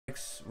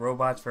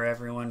Robots for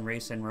Everyone,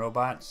 Racing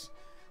Robots.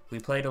 We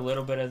played a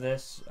little bit of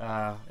this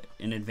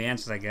in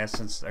advance, I guess,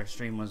 since our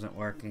stream wasn't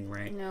working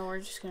right. No, we're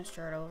just going to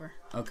start over.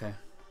 Okay.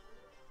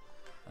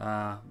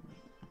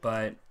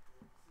 But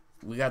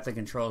we got the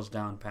controls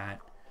down pat.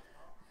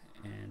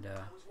 And,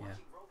 yeah.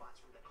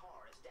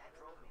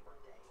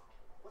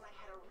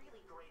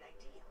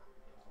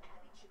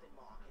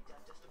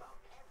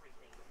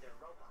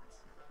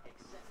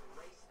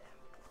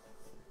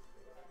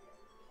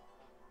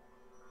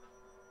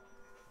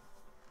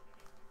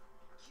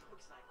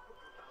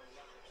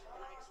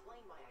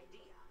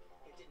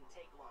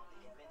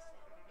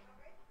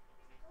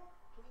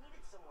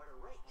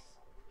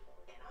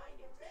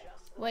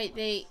 Wait,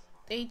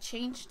 they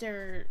changed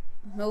their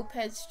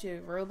mopeds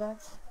to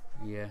robots?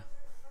 Yeah.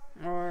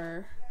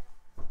 Or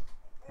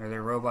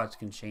their robots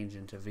can change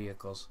into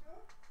vehicles.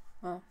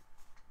 Oh.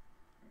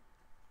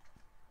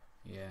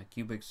 Yeah,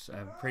 Cubix,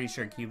 I'm pretty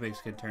sure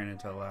Cubix could turn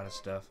into a lot of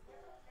stuff.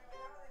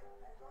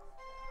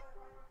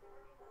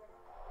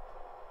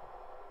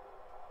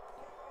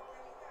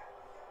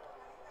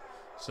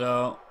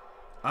 So,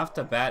 off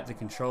the bat, the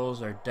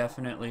controls are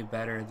definitely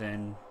better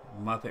than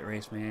Muppet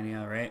Race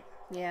Mania, right?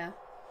 Yeah.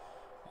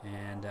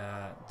 And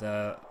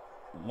the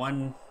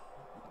one,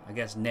 I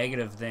guess,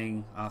 negative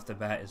thing off the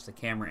bat is the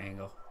camera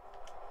angle.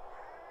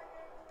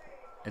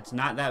 It's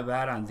not that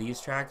bad on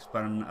these tracks,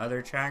 but on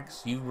other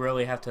tracks, you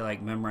really have to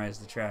like memorize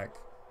the track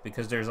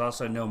because there's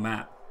also no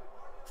map.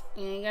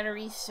 Yeah, you gotta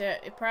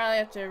reset. You probably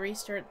have to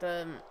restart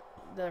the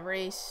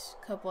race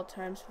a couple of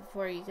times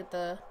before you get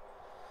the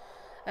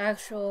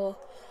actual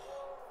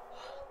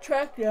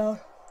track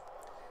down.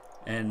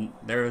 And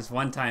there was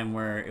one time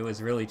where it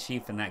was really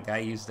cheap and that guy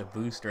used a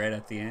boost right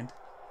at the end.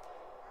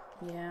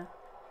 Yeah.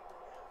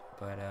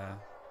 But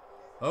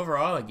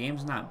overall, the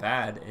game's not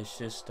bad. It's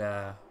just,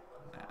 I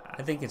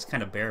think it's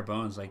kind of bare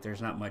bones. Like, there's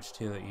not much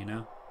to it, you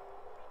know?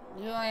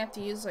 You only have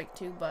to use like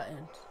 2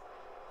 buttons.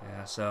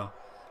 Yeah, so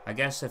I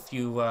guess if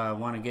you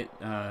want to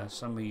get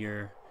some of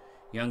your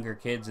younger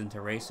kids into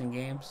racing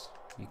games,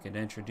 you could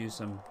introduce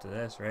them to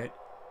this, right?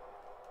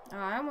 Oh,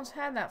 I almost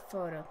had that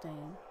photo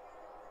thing.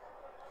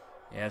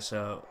 Yeah,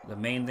 so the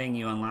main thing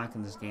you unlock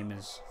in this game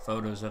is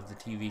photos of the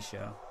TV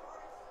show.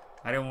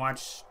 I didn't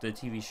watch the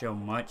TV show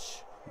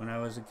much when I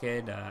was a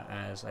kid,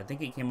 as I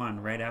think it came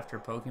on right after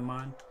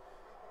Pokemon.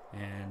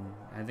 And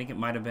I think it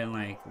might have been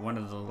like one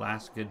of the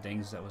last good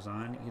things that was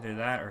on. Either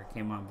that or it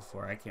came on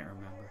before, I can't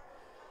remember.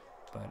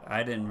 But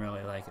I didn't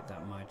really like it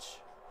that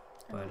much.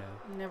 But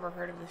never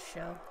heard of this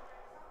show.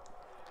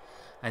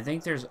 I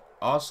think there's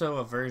also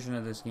a version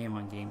of this game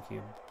on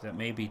GameCube that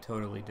may be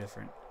totally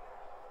different.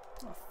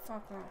 Oh,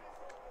 fuck off.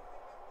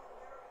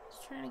 I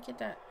was trying to get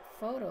that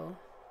photo.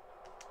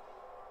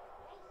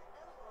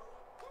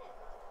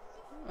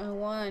 I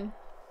won.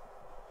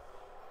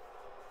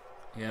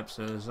 Yep,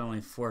 so there's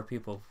only 4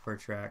 people per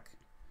track.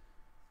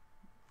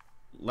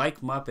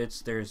 Like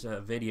Muppets, there's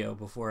a video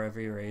before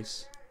every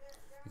race.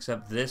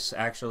 Except this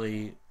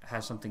actually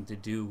has something to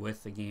do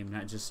with the game,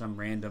 not just some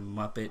random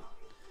Muppet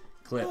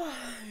clip.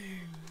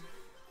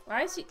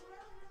 Why is he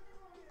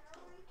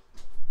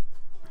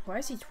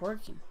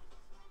twerking?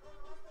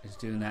 He's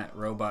doing that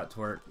robot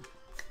twerk.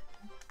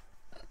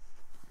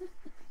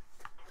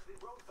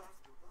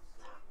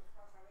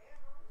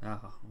 Oh,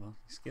 well,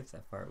 you skipped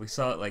that part. We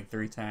saw it like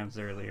 3 times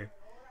earlier.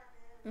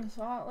 I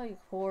saw it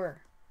like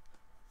 4.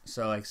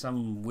 So like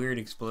some weird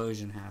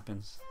explosion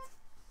happens.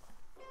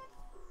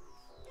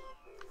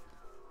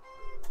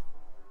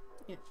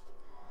 Yeah.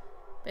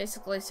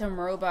 Basically some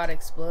robot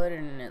exploded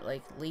and it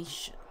like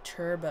leashed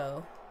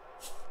turbo.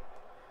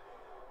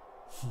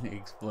 It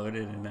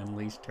exploded and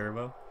unleashed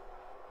turbo?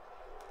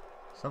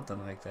 Something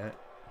like that.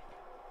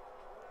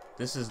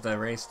 This is the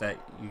race that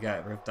you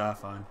got ripped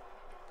off on.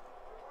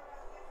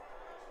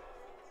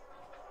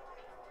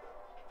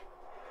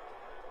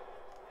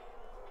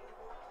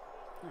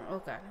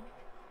 Okay.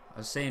 I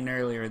was saying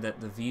earlier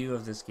that the view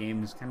of this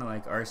game is kind of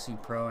like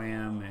RC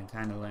Pro-Am and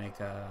kind of like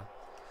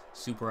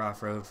Super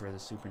Off-Road for the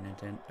Super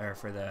Nintendo, or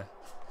for the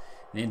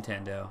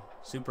Nintendo.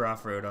 Super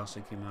Off-Road also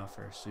came out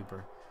for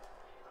Super.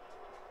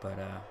 But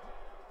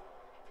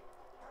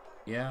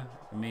yeah,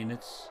 I mean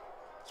it's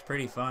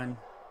pretty fun.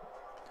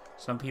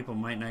 Some people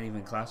might not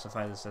even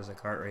classify this as a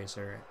kart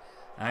racer.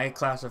 I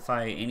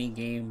classify any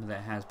game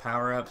that has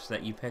power-ups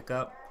that you pick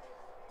up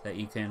that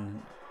you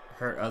can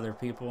hurt other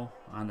people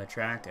on the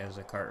track as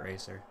a kart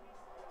racer.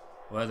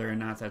 Whether or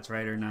not that's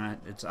right or not,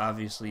 it's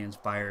obviously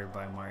inspired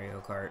by Mario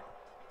Kart.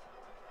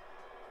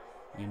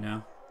 You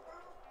know?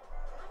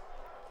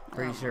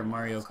 Pretty sure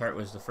Mario Kart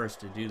was the first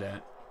to do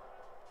that.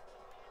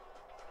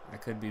 I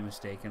could be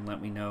mistaken.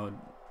 Let me know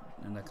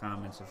in the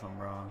comments if I'm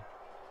wrong.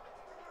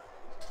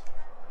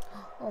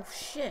 Oh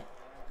shit.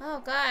 Oh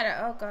god.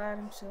 Oh god.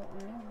 I'm so...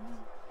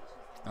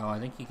 Oh, I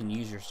think you can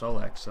use your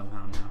Solex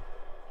somehow now.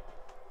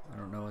 I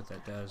don't know what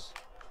that does.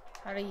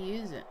 How to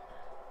use it?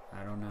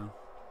 I don't know.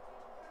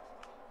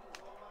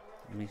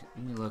 Let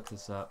me look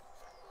this up.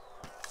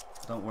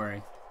 Don't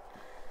worry.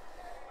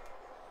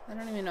 I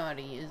don't even know how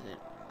to use it.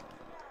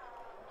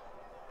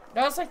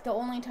 That was like the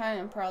only time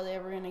I'm probably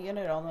ever gonna get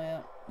it all the way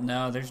up.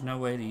 No, there's no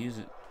way to use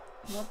it.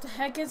 What the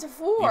heck is it You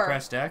for?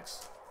 pressed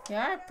X?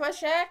 Yeah, I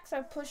push X.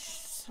 I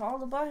push all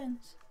the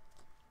buttons.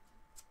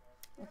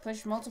 I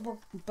push multiple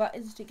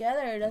buttons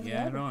together. It doesn't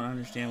Yeah, matter. I don't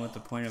understand what the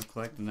point of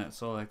collecting that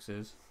Soul X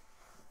is.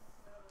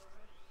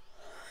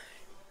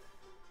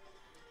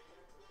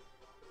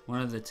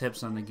 One of the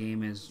tips on the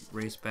game is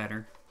race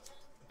better.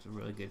 It's a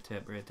really good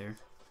tip right there.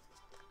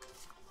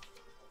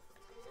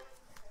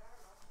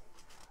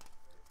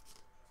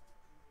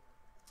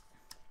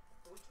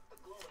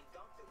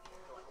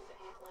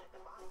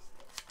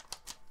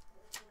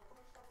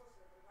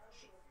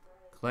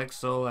 Collect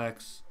Soul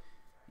X.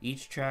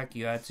 Each track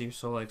you add to your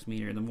Soul X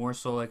meter. The more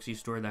Soul X you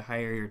store, the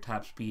higher your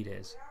top speed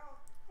is.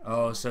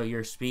 Oh, so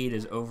your speed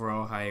is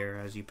overall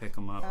higher as you pick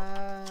them up.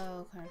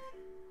 Oh, okay.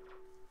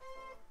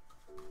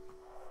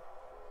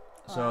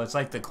 So it's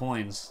like the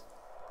coins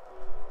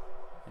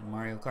in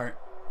Mario Kart.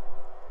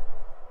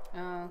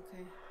 Oh,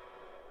 okay.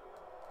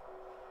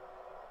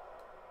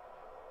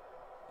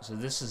 So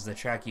this is the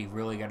track you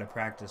really got to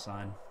practice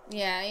on.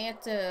 Yeah, you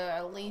have to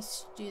at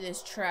least do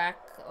this track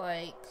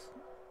like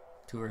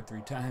 2 or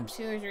 3 times.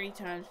 2 or 3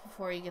 times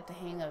before you get the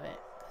hang of it,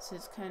 because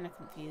it's kind of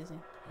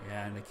confusing.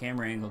 Yeah, and the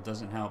camera angle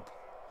doesn't help.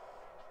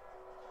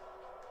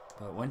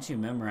 But once you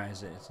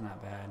memorize it, it's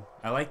not bad.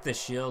 I like the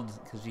shield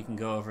because you can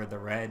go over the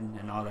red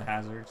and all the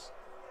hazards.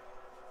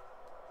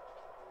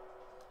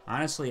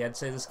 Honestly, I'd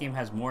say this game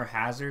has more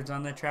hazards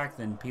on the track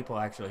than people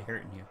actually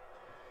hurting you.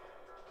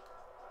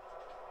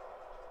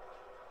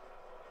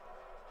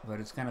 But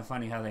it's kind of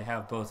funny how they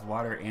have both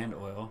water and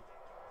oil.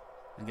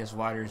 I guess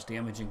water is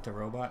damaging to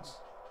robots.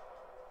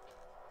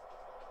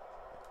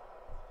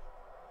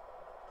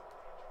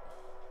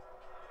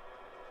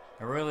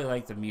 I really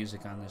like the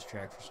music on this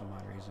track for some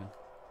odd reason.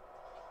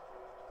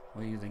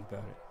 What do you think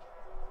about it?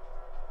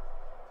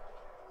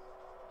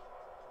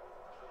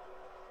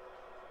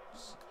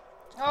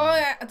 Oh,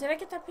 yeah. Did I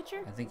get that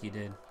picture? I think you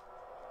did.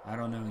 I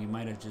don't know. You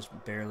might have just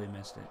barely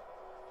missed it.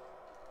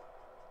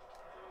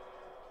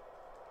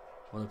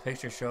 Will the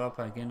picture show up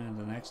again in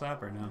the next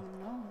lap or no?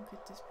 No, look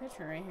at this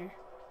picture right here.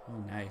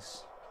 Oh,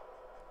 nice.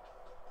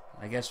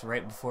 I guess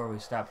right before we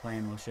stop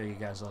playing, we'll show you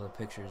guys all the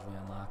pictures we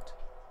unlocked.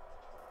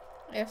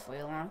 If we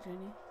unlocked any.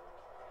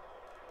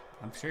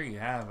 I'm sure you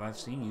have. I've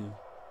seen you.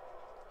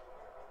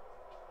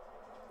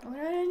 Oh,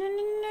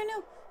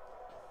 no.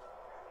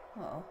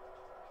 Uh-oh.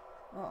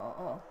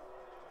 Uh-oh.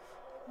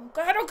 Oh,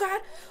 God, oh,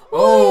 God.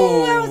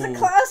 Oh! That was a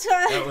close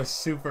one. That was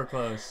super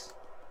close.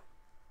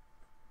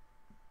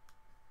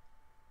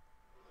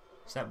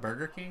 Is that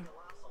Burger King?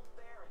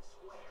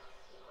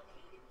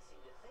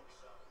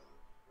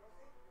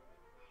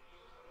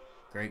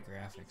 Great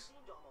graphics.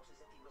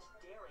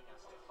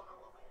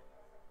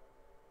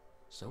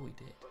 So we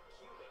did.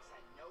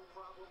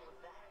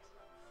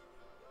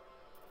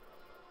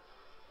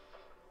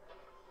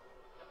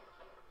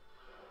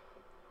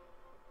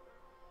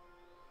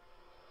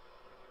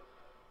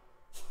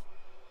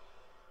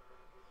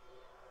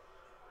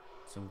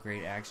 Some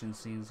great action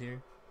scenes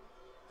here.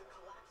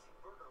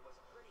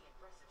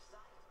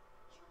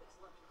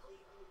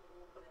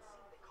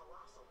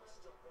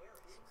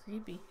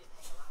 Creepy.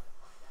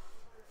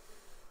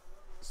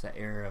 It's that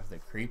era of the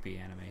creepy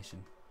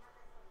animation.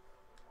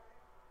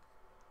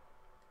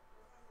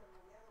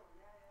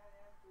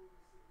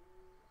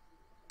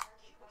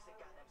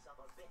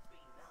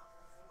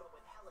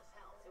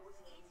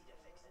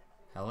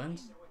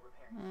 Helen's?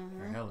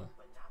 Or Hella?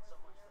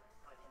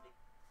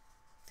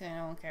 Okay,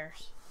 no one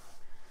cares.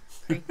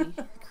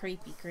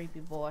 Creepy, creepy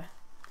boy.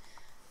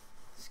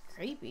 It's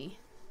creepy.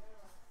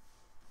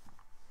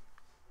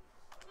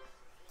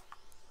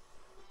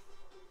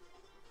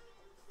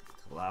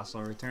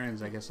 Colossal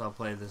Returns. I guess I'll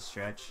play this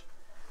stretch.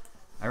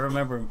 I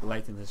remember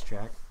liking this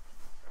track.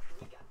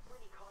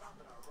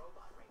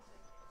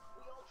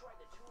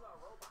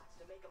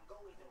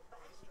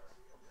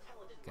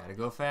 Gotta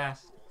go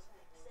fast.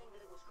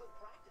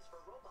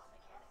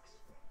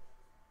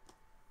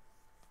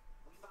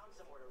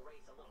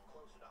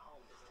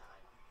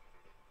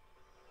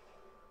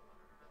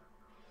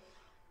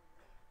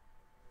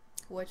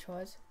 Which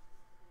was?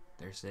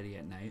 Their city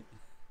at night.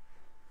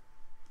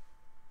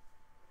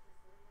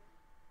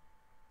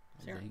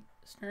 Is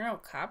there no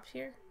cops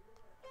here?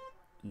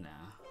 Nah.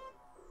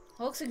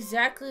 Looks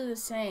exactly the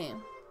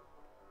same.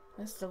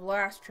 That's the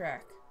last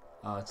track.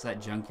 Oh, it's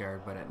that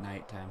junkyard, but at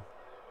nighttime.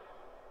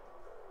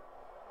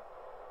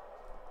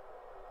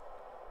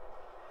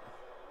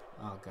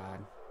 Oh, God.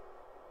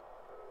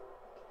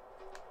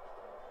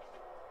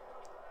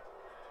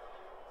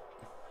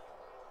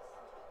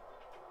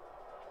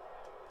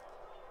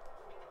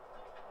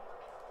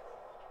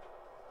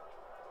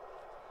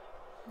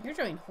 You're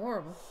doing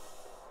horrible.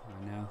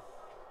 I know.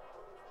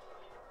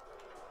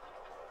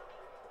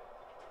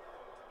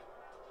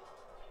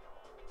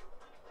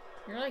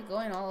 You're like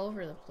going all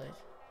over the place.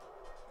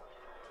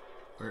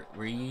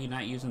 Were you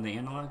not using the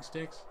analog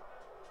sticks?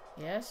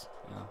 Yes?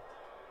 Oh.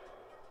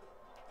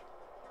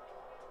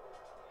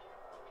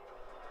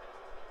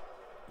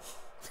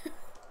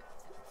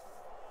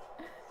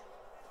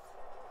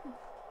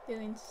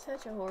 Doing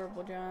such a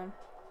horrible job.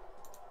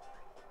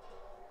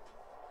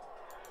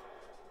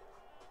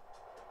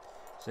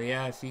 So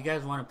yeah, if you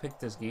guys want to pick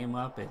this game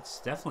up, it's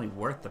definitely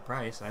worth the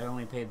price. I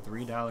only paid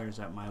 $3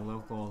 at my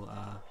local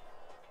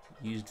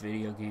used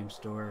video game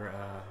store,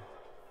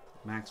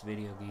 Max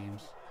Video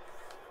Games.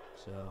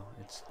 So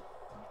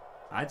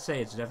I'd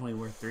say it's definitely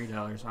worth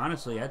 $3.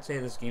 Honestly, I'd say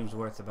this game's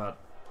worth about,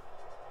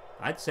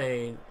 I'd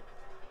say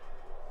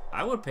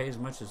I would pay as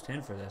much as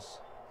 10 for this,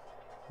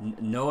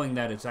 knowing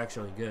that it's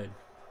actually good.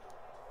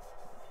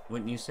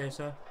 Wouldn't you say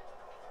so?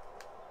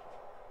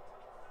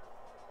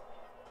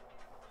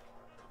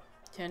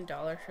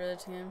 $10 for the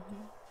team.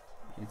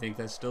 You think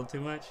that's still too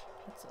much?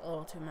 That's a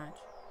little too much.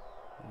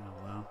 Oh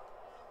well.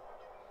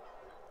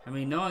 I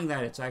mean, knowing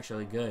that it's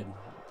actually good,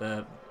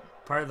 the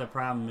part of the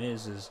problem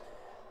is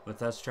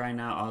with us trying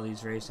out all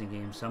these racing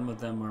games, some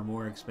of them are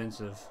more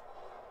expensive,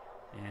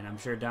 and I'm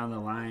sure down the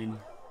line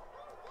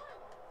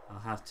I'll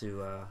have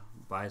to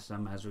buy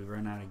some as we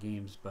run out of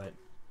games, but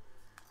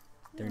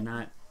they're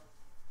not.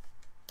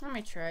 Let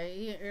me try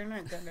it. You're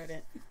not good at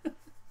it.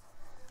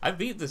 I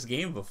beat this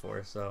game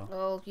before, so.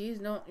 Oh,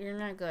 you're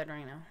not good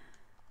right now.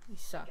 You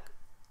suck.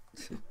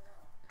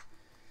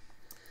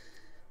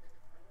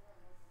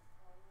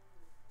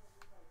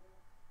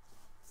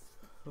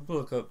 I'll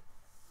look up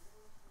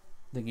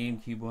the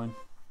GameCube one.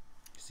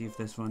 See if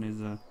this one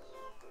is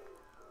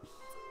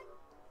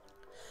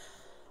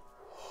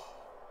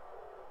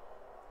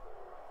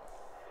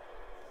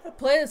I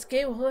play this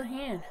game with one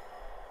hand.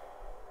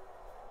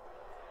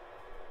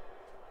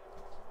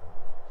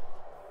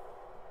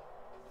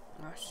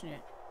 Oh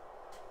shit.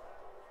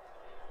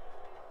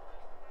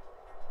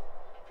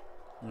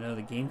 No,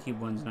 the GameCube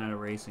one's not a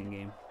racing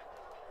game.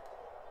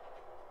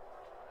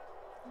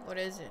 What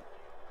is it?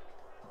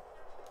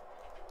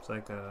 It's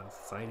like a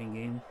fighting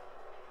game.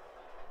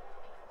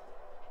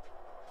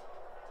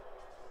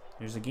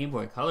 There's a Game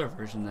Boy Color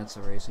version that's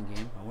a racing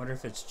game. I wonder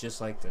if it's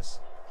just like this.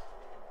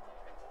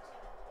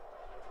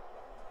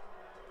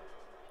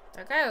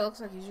 That guy looks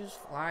like he's just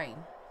flying.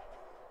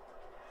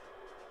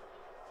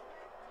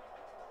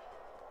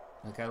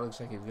 That guy looks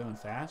like he's going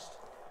fast.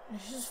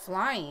 He's just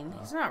flying. Oh.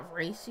 He's not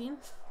racing.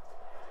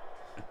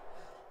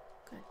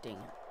 God dang it.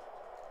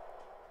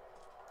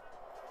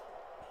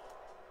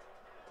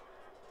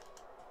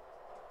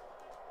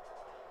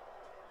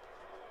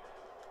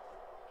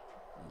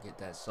 Get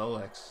that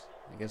Solex.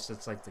 I guess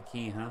that's like the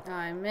key, huh? Oh,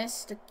 I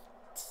missed the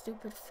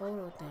stupid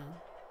photo thing.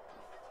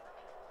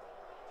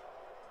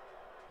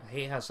 I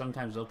hate how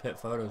sometimes they'll put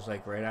photos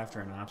like right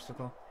after an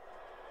obstacle.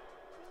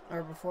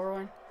 Or before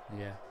one.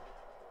 Yeah.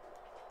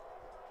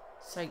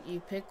 It's like you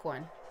pick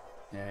one.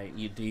 Yeah,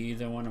 do you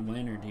either want to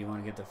win or do you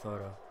want to get the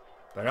photo?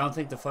 But I don't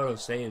think the photo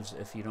saves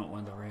if you don't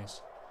win the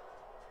race.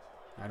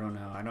 I don't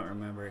know. I don't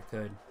remember. It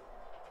could.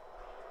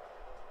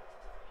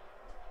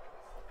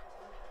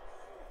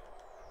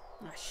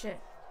 Oh shit.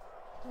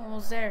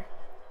 Almost there.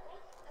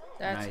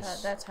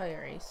 Nice. That's how you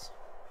race.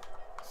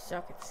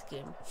 Suck at this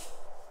game.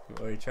 You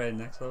want to try the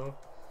next level?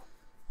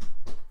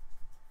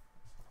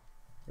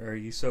 Or are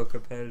you so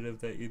competitive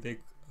that you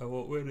think I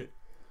won't win it?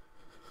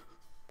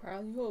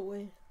 Probably won't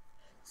win.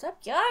 Stop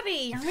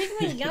yawning! You're making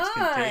me It's yawn!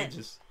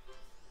 contagious.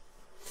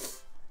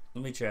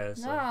 Let me try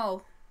this.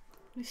 No.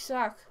 You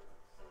suck.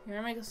 You're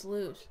gonna make us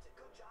lose.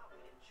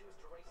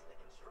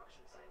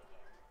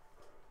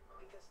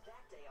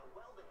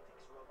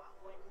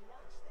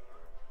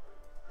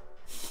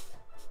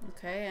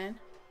 Okay, and?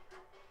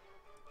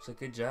 It's a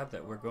good job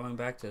that we're going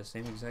back to the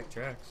same exact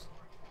tracks.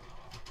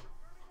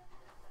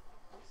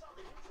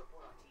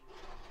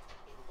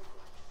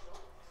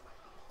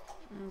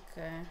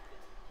 Okay.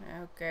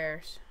 Who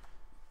cares?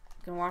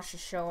 You can watch the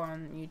show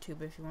on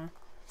YouTube if you want.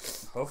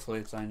 Hopefully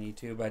it's on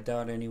YouTube. I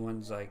doubt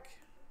anyone's like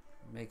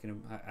making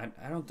them.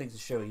 I don't think the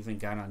show even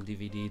got on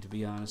DVD, to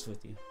be honest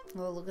with you.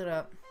 Well, look it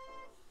up.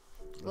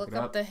 Look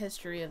up the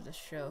history of the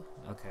show.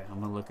 Okay,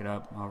 I'm gonna look it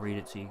up. I'll read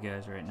it to you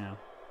guys right now.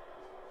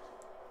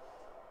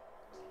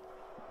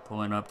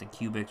 Pulling up the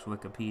Cubix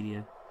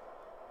Wikipedia.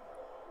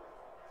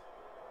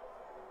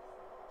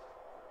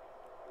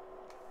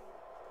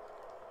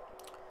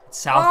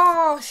 South.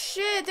 Oh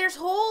shit! There's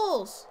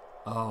holes.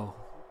 Oh,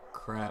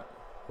 crap.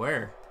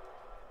 Where?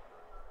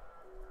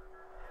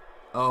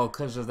 Oh,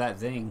 because of that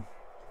thing.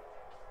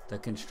 The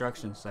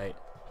construction site.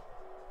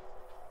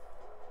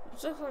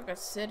 It looks like a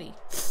city.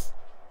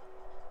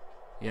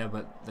 Yeah,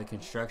 but the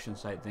construction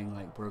site thing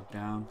like broke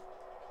down.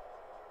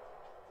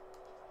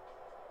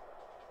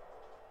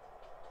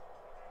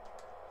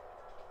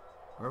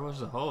 Where was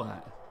the hole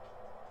at?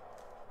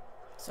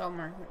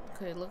 Somewhere.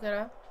 Okay, look it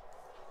up.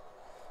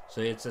 So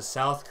it's a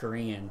South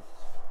Korean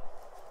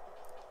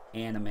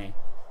anime.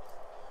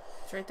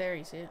 It's right there.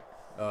 You see it?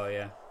 Oh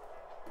yeah.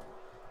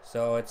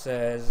 So it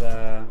says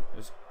it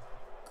was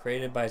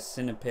created by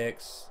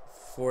Cinepix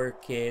for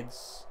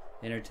Kids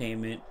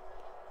Entertainment,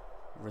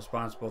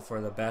 responsible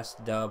for the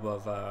best dub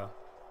of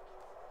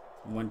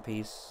One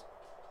Piece.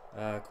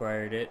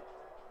 Acquired it,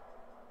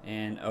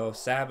 and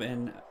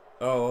Saban.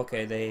 Oh,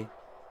 okay. They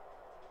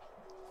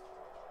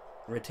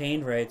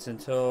retained rights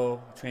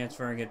until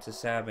transferring it to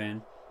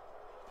Saban,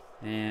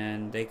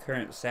 and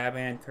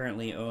Saban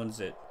currently owns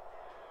it.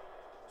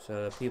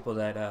 So the people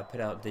that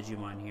put out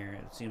Digimon here,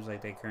 it seems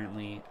like they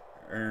currently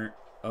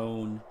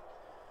own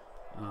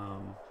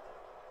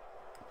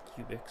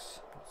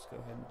Cubix. Let's go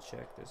ahead and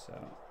check this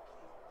out.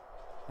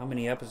 How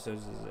many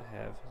episodes does it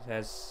have? It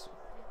has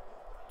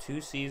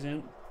two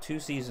seasons,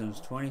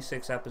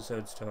 26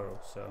 episodes total.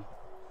 So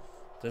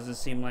doesn't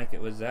seem like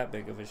it was that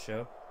big of a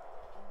show.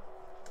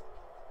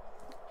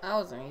 That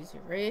was an easy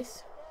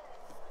race.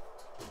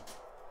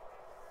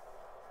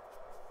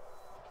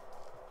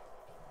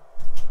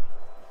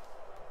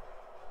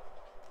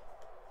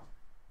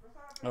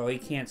 Oh, he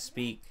can't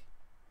speak.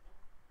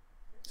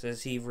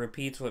 Says he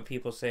repeats what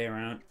people say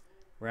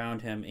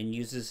around him and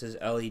uses his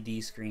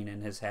LED screen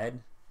in his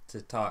head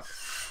to talk.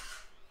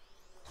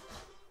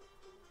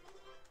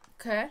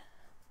 Okay.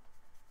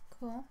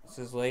 Cool. This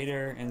is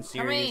later in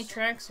series. How many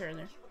tracks are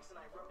there?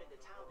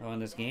 Oh, in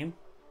this game?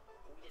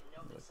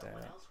 Look that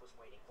up.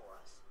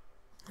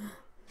 I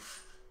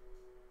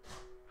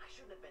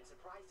shouldn't have been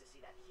surprised to see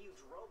that huge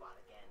robot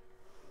again,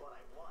 but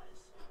I was.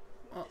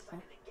 We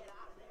decided to get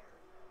out of there.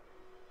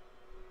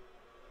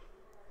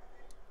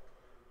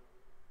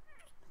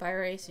 By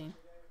racing.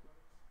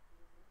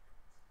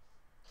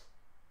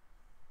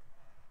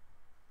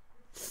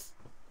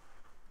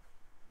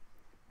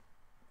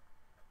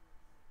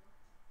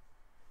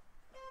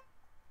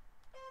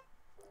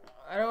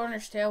 I don't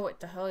understand what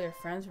the hell your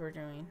friends were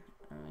doing.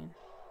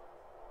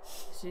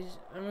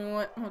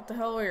 What the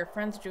hell were your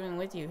friends doing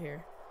with you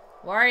here?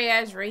 Why are you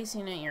guys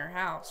racing at your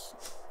house?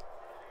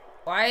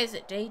 Why is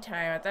it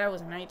daytime? I thought it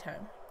was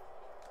nighttime.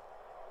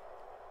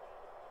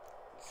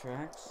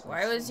 Tracks?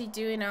 Why was he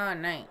doing it all at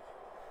night?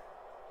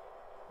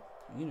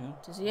 You know.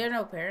 Does he have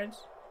no parents?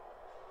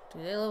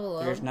 Do they live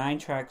alone? There's 9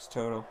 tracks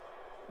total.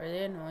 Are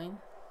they annoying?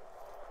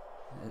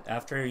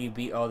 After you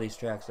beat all these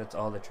tracks, that's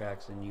all the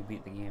tracks, and you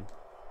beat the game.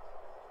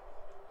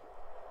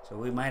 So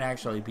we might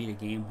actually beat a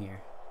game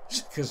here.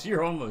 Because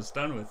you're almost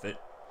done with it.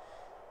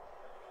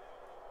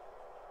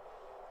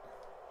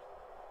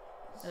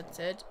 That's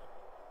it.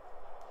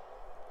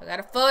 I got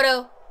a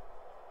photo.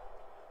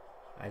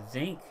 I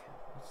think.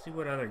 Let's see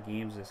what other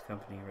games this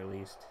company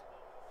released.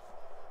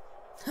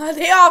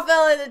 They all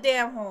fell in the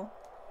damn hole.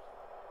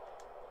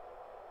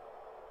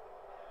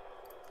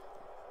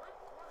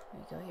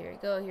 Here we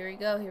go, here we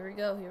go, here we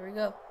go, here we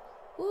go.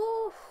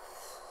 Woo.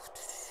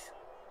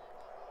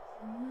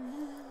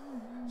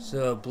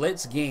 So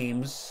Blitz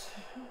Games,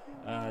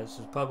 this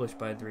was published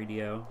by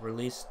 3DO,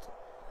 released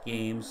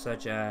games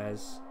such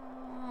as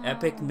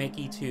Epic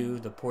Mickey 2,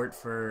 the port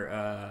for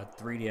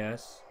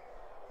 3DS.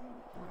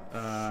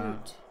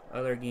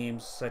 Other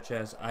games such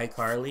as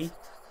iCarly,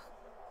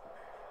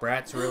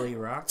 Bratz Really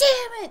Rock.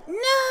 Damn it!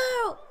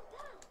 No!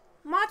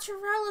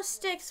 Mozzarella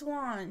sticks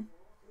won.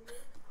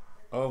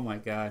 Oh my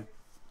god.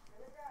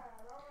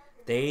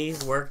 They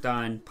worked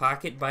on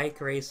Pocket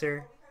Bike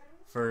Racer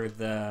for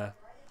the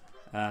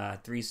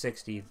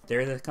 360.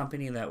 They're the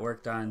company that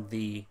worked on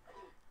the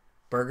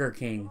Burger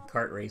King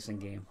kart racing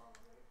game.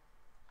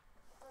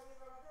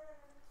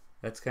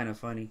 That's kind of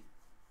funny.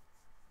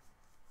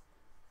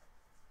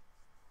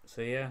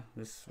 So yeah,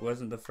 this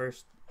wasn't the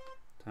first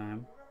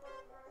time.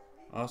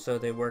 Also,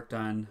 they worked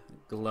on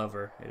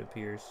Glover, it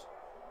appears.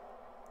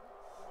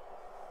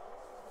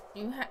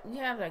 You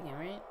have that game,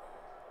 right?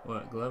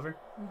 What, Glover?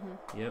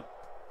 Mm-hmm. Yep.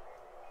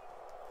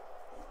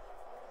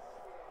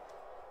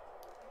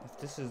 If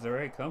this is the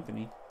right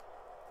company.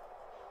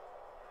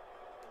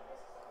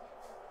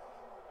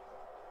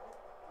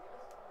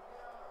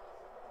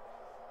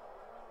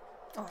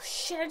 Oh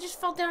shit, I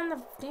just fell down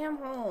the damn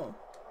hole.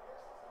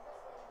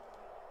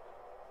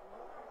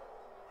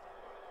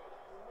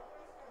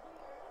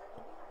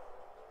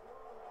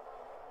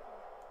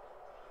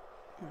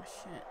 Oh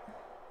shit.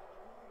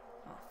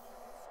 Oh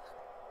fuck.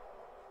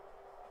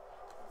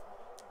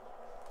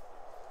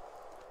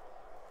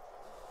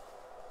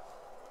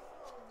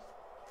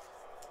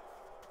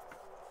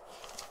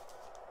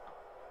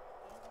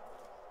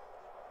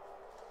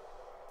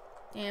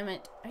 Damn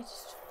it.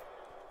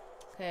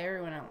 Okay,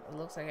 everyone else. It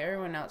looks like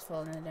everyone else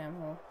fell in the damn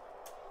hole.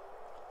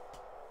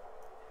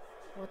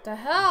 What the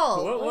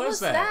hell? What was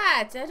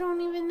that? I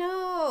don't even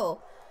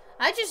know.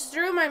 I just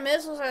threw my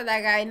missiles at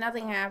that guy and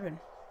nothing happened.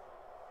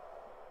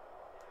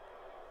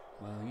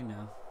 Well, you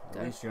know,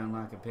 at least you're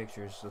unlocking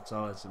pictures. That's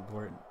all that's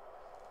important.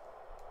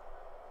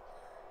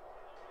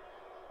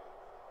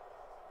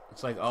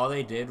 It's like all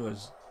they did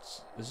was...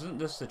 Isn't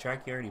this the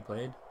track you already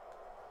played?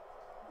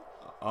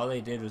 All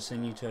they did was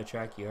send you to a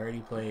track you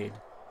already played,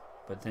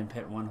 but then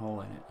put one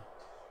hole in it.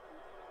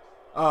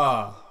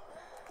 Oh.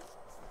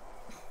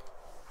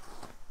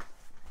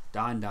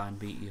 Don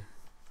beat you.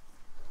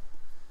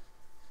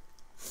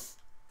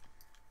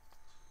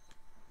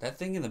 That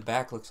thing in the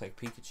back looks like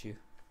Pikachu.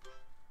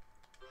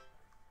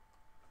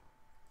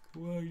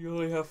 Well, you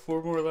only have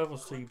 4 more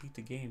levels till you beat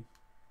the game.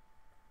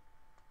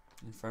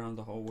 In front of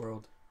the whole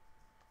world.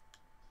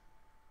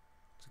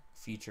 It's a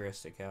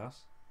futuristic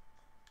house.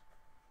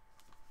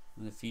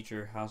 And the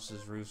future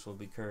house's roofs will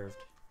be curved.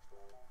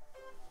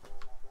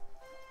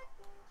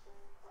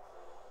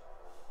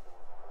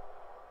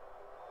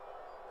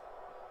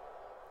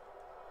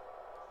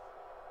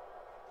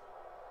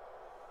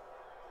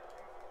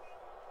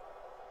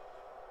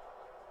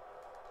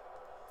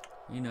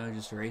 You know,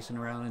 just racing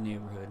around the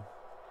neighborhood.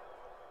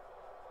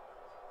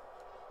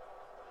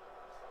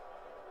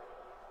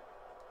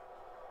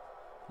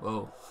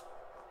 Whoa.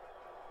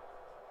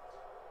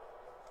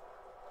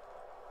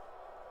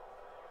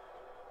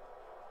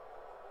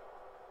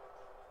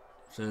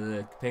 So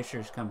the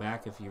pictures come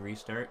back if you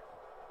restart?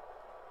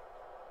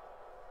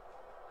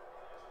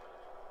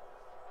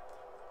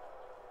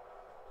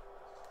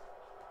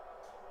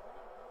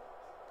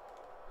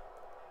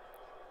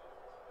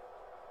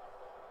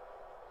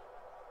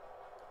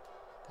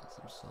 Got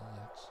some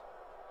selects.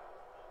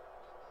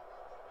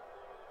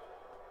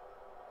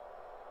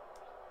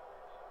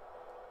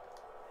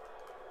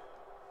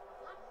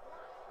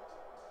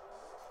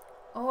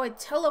 Oh, it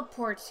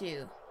teleports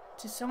you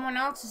to someone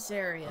else's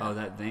area. Oh,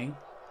 that thing?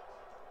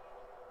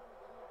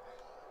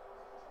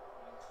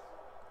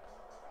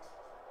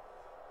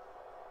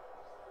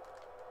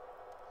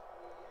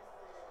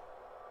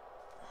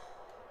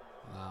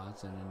 Wow,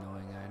 that's an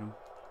annoying item.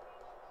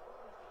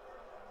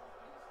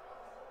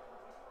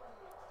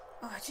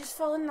 Oh, I just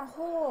fell in the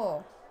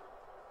hole.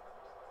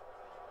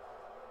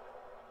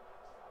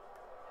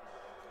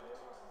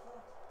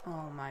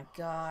 Oh my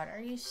god, are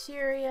you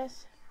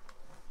serious?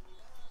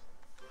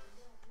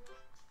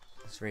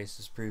 This race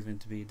has proven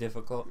to be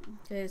difficult.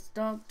 Okay,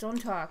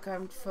 don't talk.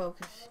 I'm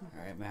focused.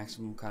 Alright,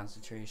 maximum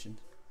concentration.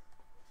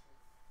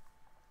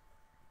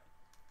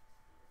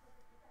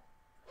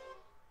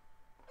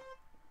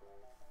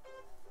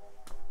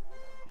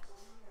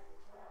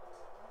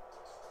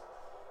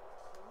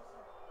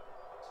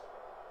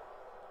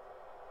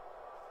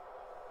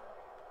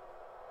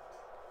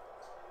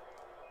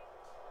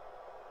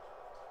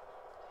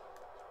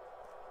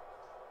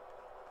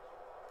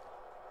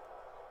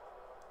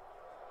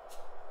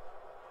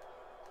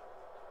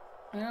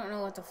 I don't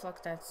know what the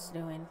fuck that's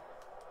doing.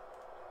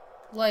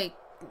 Like,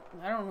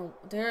 I don't know.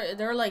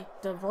 They're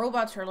like, the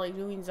robots are like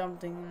doing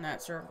something in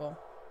that circle.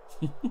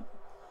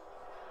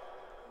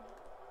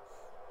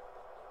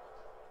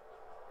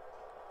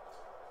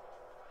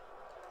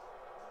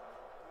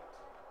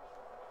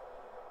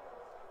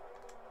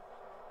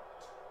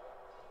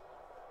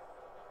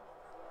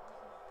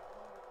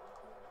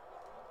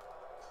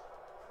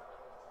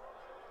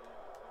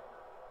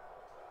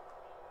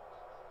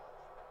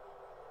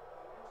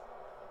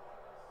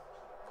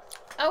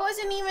 I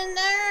wasn't even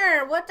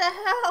there. What the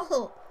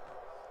hell?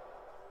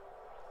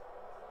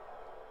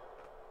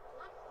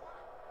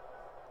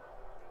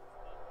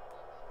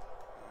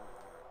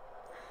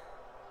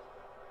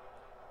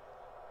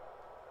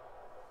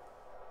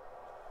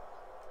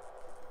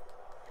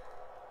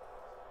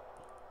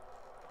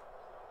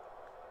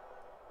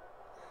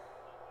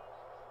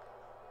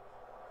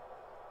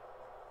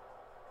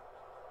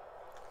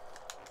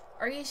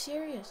 Are you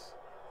serious?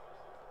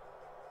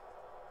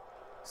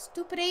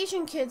 Stupid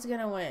Asian kid's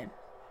gonna win.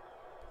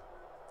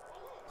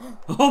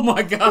 Oh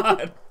my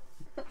god!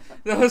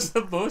 That was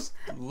the most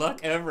luck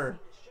ever.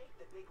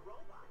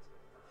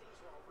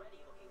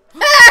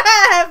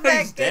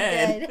 He's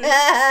dead.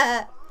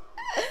 I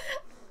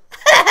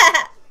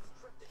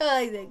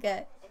like that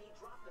guy.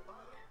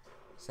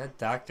 Is that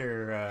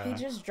Dr. He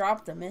just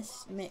dropped the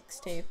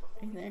mixtape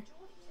right there.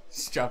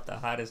 Just dropped the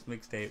hottest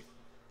mixtape.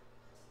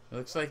 It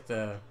looks like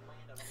the...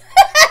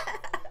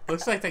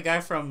 looks like the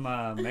guy from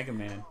Mega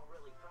Man.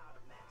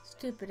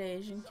 Stupid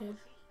Asian kid.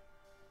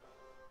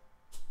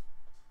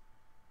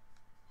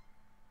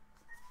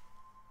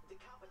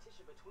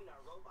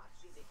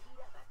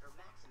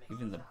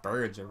 Even the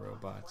birds are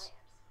robots.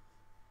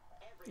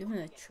 Even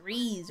the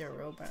trees are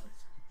robots.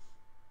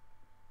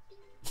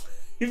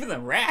 Even the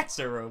rats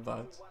are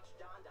robots.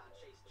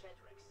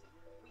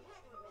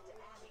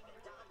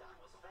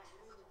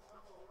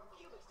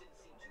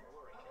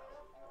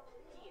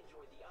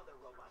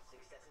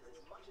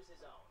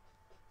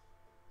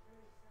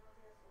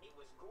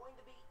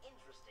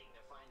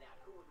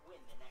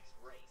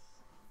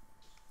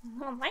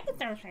 I don't like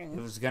those It things.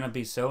 was gonna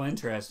be so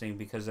interesting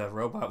because a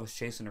robot was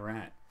chasing a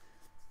rat.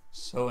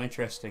 So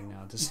interesting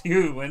now to see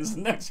who wins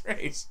the next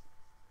race.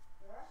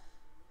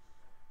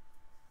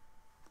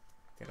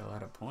 Get a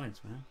lot of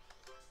points, man.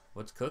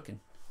 What's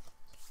cooking?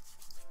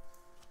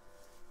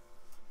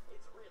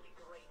 It's really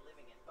great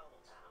living in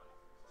Bubble Town.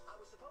 I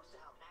was supposed to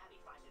help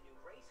Abby find a new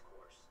race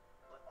course,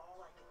 but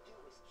all I could do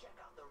was check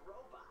out the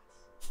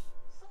robots.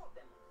 Some of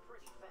them looked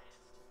pretty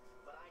fast,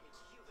 but I knew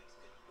Cubix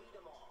could beat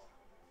them all.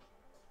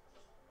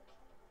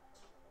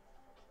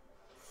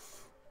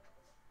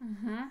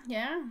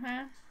 Yeah,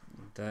 huh?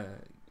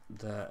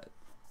 The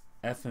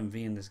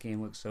FMV in this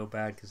game looks so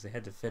bad because they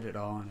had to fit it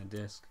all on a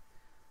disc.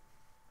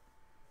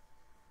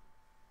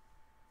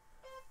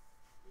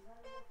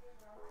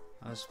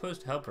 I was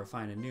supposed to help her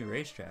find a new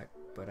racetrack,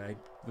 but I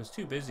was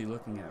too busy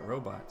looking at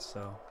robots,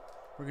 so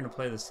we're gonna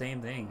play the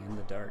same thing in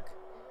the dark.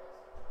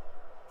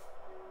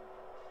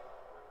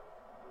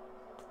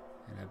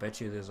 And I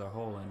bet you there's a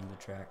hole in the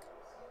track.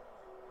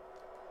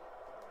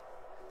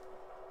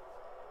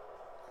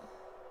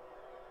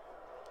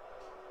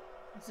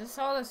 Is this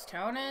all this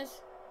town is?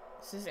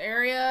 Is this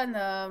area and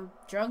the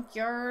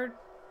junkyard?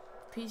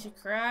 Piece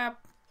of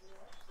crap?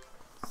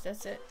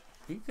 That's it.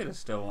 You could have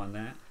still won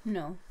that.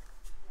 No.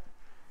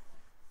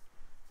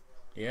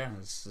 Yeah,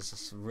 it's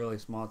just a really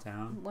small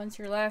town. Once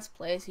you're last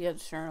place, you have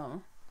to start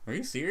over. Are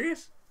you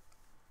serious?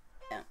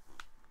 Yeah.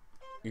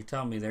 You're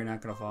telling me they're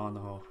not gonna fall in the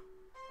hole?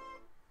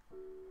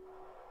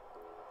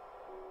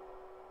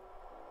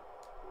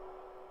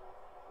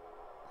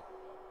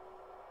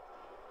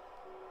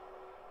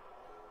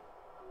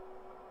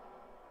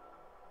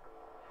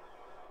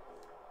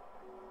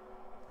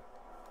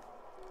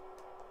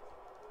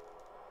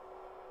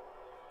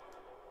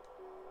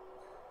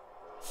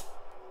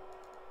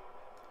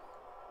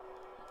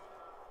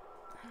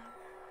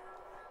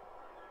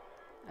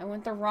 I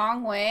went the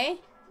wrong way.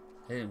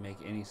 It didn't make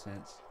any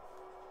sense.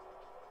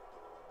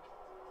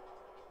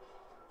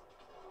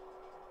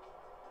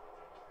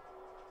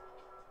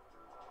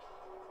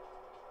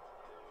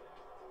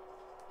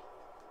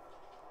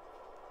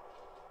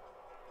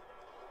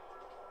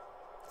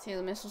 See,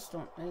 the missiles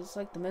don't. It's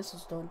like the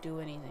missiles don't do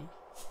anything.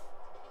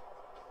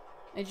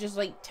 It just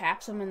like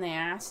taps them in the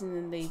ass, and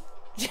then they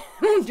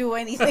don't do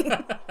anything.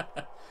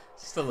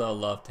 Just a little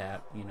love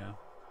tap, you know.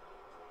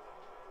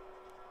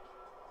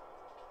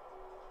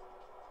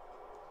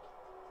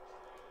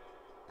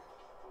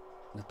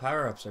 The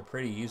power-ups are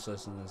pretty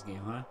useless in this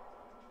game, huh?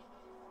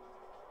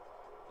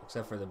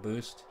 Except for the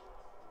boost.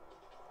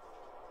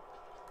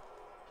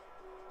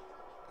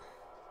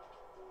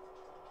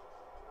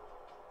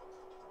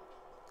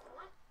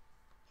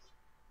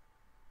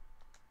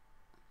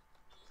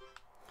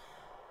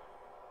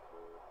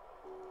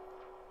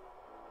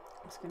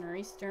 It's gonna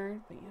restart,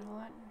 but you know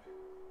what?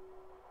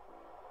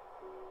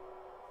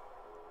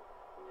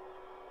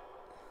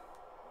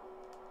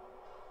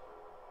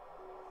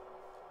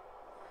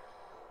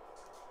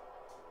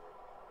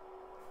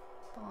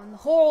 Fall in the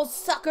hole,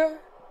 sucker!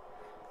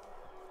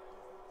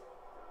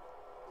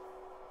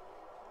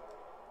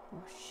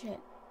 Oh shit.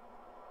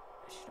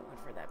 I should have went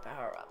for that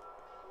power up.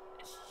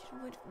 I should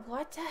have went.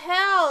 What the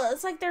hell?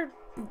 It's like they're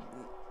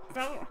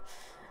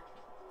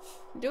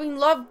doing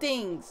love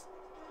things.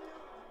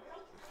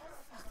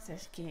 Fuck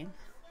this game.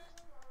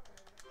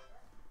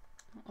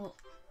 Oh.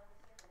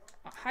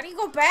 How do you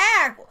go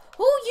back?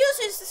 Who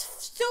uses this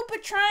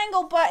stupid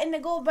triangle button to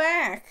go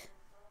back?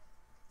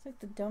 It's like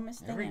the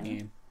dumbest thing Every ever.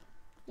 game.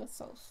 That's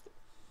so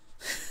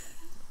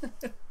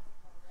stupid.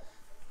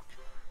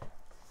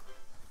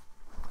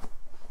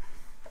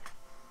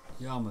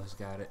 You almost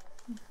got it.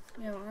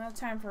 Yeah, we don't have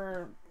time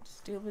for a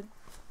stupid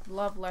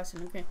love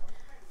lesson, okay?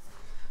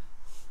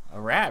 A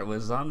rat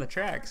was on the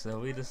track, so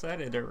we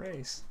decided to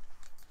race.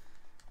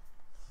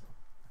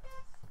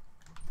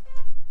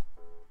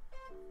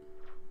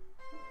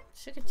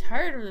 Sick and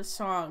tired of this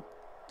song.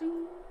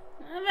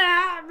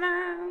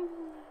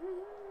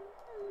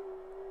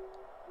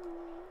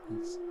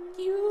 It's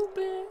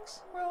Cubix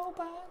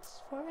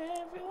robots for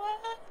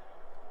everyone.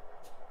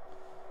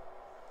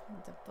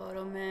 The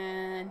photo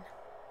man.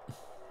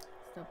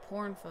 The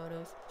porn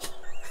photos.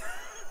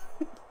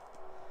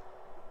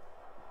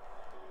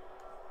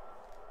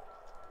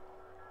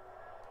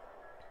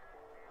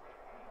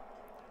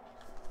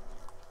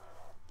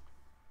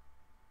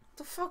 What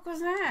the fuck was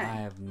that?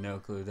 I have no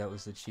clue. That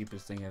was the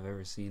cheapest thing I've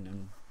ever seen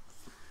in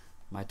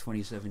my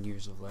 27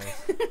 years of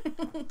life.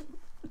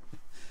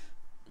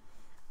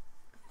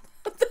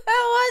 What the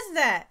hell was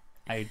that?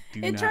 I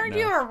do It not turned know.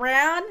 you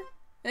around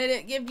and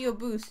it gave you a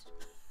boost.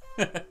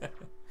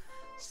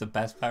 It's the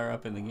best power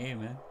up in the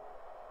game, man.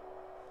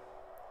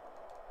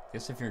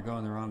 Guess if you're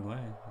going the wrong way,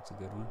 that's a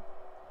good one.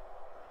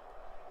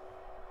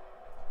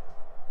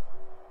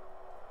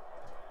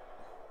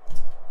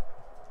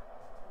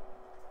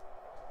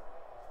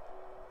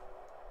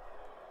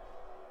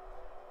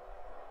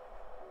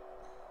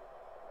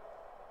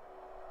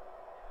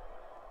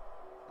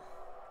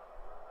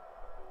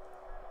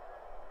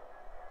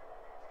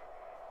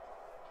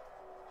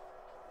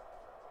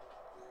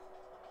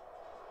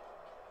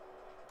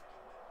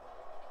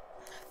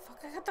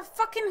 Fuck, I got the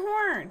fucking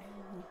horn.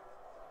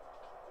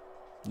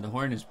 The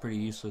horn is pretty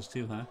useless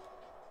too, huh?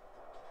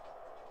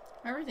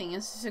 Everything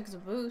is 6 a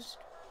boost.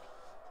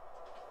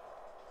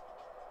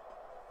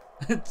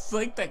 It's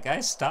like that guy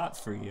stopped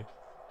for you.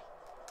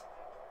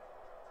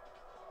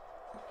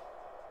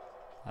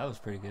 That was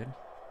pretty good.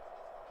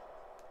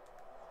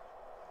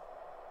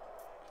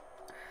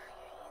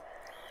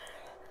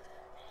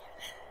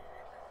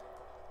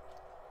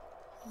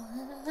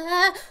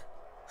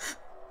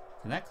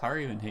 Can that car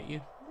even hit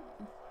you?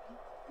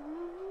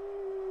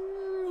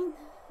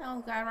 Oh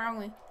god, wrong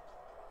way.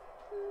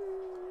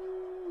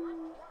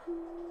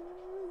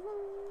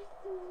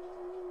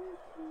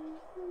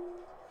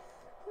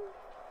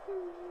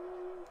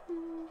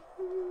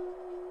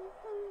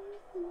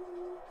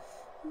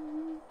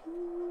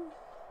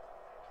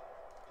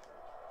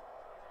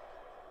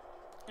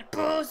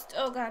 Boost!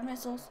 Oh god,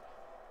 missiles.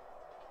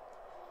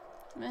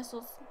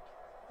 Missiles.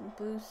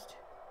 Boost.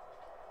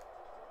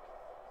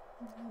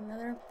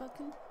 Another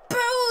fucking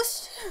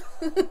boost!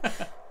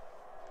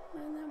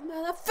 Another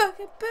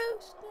motherfucking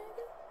boost,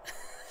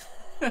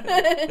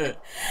 nigga.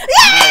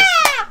 Yeah!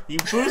 You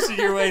boosted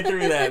your way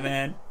through that,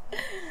 man.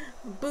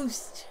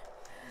 Boost.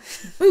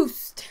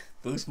 Boost.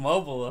 Boost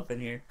Mobile up in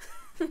here.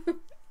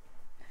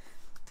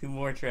 2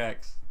 more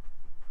tracks.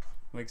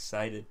 I'm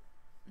excited.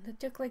 That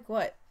took like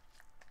what?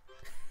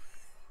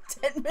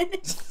 10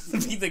 minutes To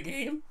beat the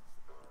game?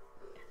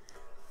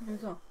 Here we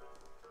go.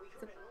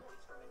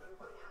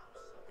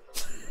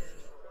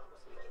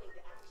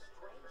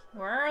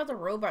 Where are all the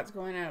robots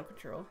going out of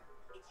control?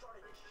 It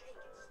started to shake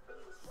and spew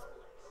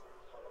Solex.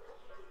 Before he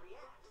could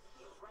react,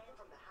 it ran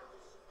from the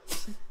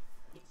house.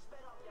 It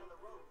sped off down the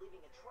road,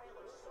 leaving a trail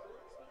of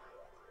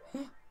Solex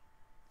behind it.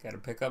 Gotta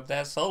pick up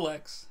that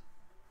Solex.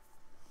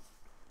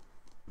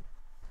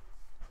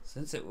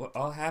 Since it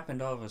all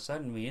happened all of a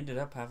sudden, we ended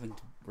up having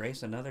to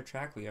race another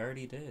track we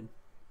already did.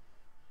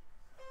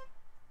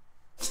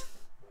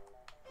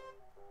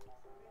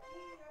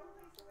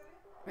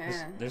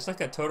 Man. There's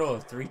like a total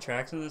of 3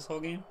 tracks in this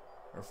whole game?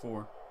 Or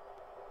 4?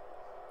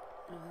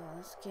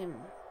 This game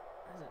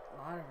has a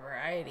lot of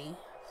variety.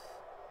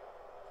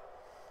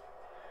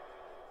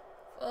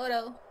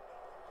 Photo.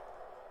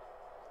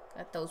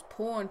 Got those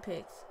porn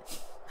pics.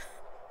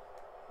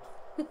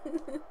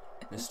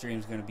 This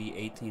stream's gonna be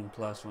 18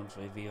 plus once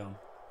we view them.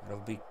 It'll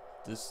be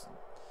this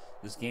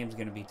game's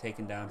gonna be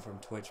taken down from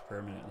Twitch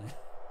permanently.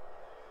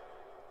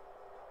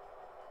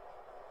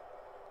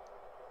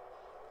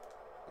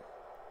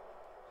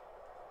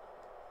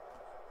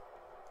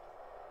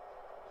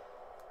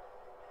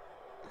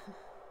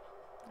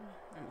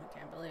 I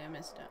can't believe I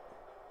missed it.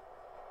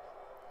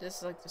 This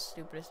is like the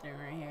stupidest thing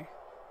right here.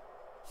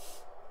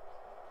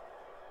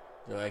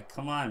 They're like,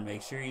 come on,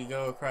 make sure you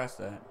go across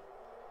that.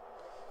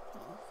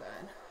 Oh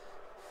god.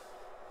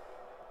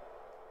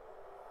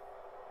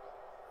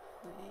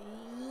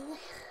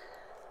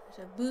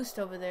 There's a boost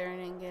over there I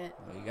didn't get.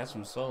 Oh, you got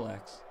some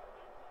Solex.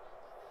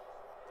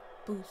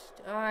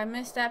 Boost. Oh, I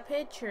missed that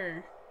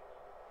picture.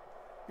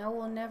 Now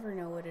we'll never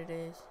know what it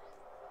is.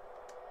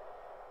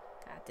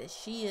 Got this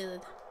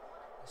shield.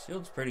 The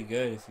shield's pretty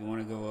good if you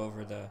want to go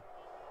over the...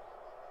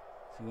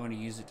 If you want to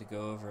use it to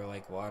go over,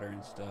 like, water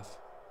and stuff.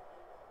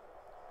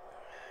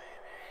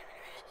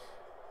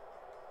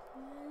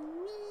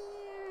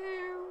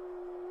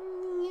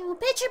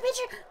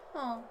 Picture!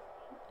 Oh,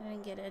 I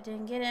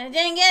didn't get it.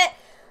 No.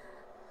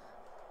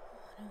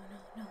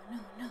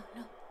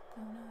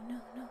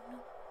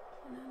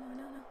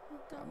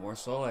 Got more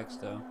Solex,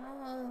 though.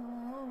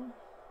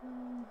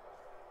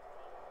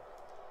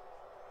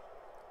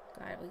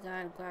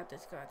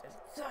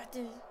 Got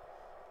this.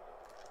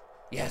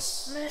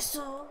 Yes!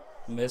 Missile.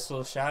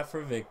 Missile shot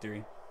for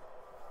victory.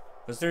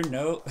 Was there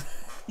no...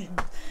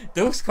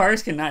 Those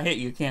cars cannot hit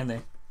you, can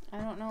they? I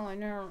don't know. I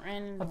never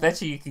ran into I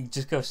bet you can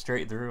just go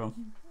straight through them.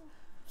 I'm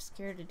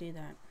scared to do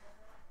that.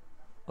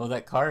 Well,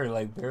 that car,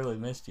 like, barely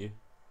missed you.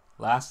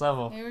 Last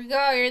level. Here we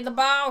go. You're the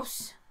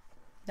boss.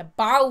 The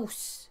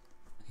boss.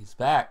 He's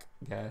back,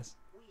 guys.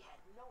 We had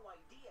no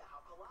idea how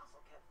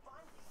Colossal kept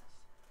finding us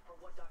for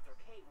what Dr.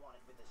 K wanted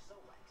with his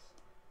Solex,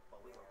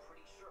 but we were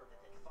pretty sure that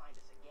they'd find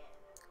us again.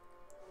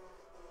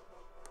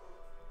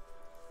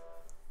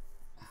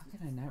 How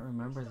can I not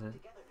remember the...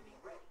 Together to be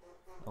ready.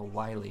 Oh,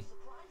 Wily.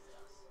 Surprised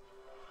us.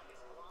 I guess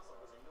Colossal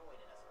was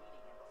annoyed at us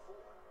beating him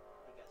before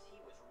because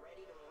he was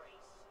ready to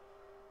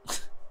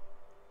race.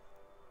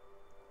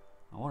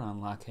 I want to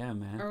unlock him,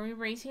 man. Are we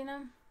racing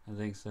them? I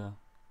think so.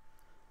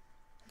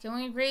 Can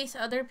we race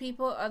other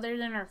people other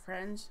than our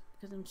friends?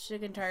 Because I'm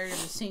sick and tired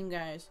of the same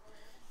guys.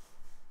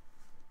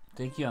 I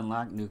think you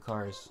unlock new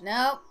cars.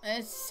 Nope,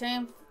 it's the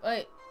same.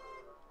 Wait.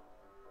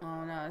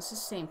 Oh no, it's the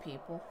same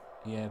people.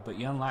 Yeah, but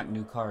you unlock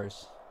new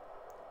cars.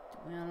 Do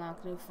we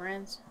unlock new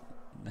friends?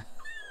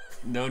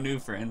 No new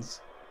friends.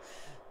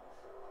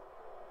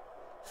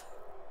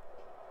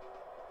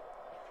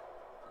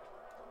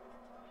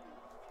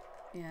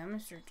 Yeah, I'm gonna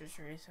start this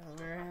race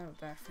over. I have a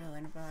bad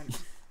feeling about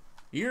it.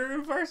 You're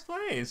in first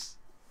place.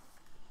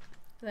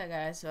 That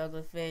guy has an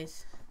ugly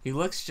face. He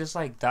looks just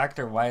like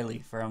Dr. Wily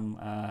from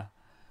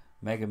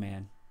Mega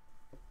Man.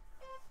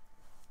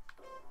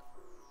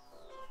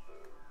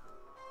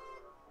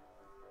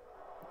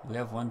 We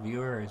have one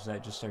viewer, or is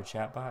that just our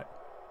chat bot?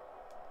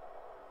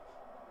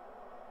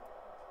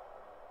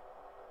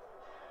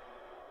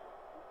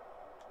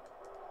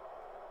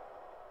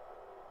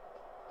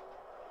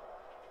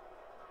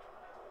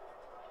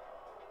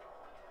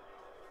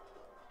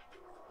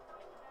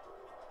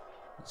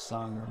 This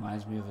song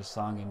reminds me of a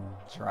song in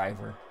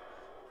Driver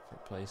for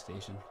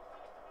PlayStation.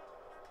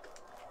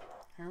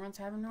 Everyone's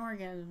having an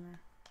orgasm there.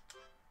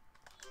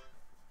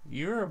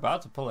 You're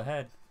about to pull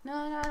ahead. No,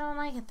 I don't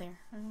like it there.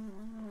 I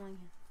don't like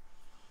it.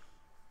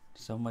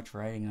 So much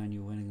riding on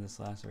you winning this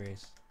last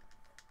race.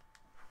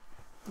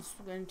 It's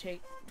gonna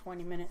take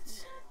 20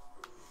 minutes.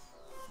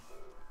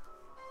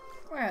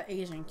 We're an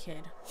Asian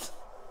kid.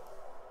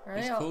 Are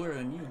He's they all... cooler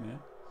than you, man.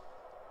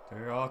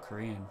 They're all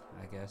Korean,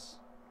 I guess.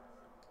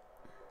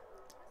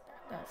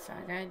 That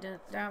fat guy,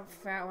 that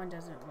fat one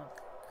doesn't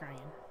look Korean.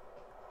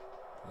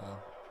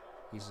 Well,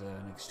 he's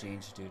an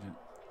exchange student.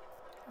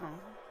 Oh,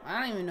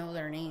 I don't even know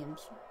their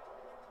names.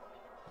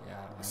 Yeah.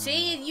 I don't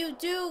See, know. you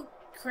do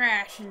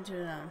crash into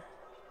them.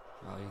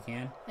 Oh, you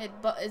can?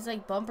 It's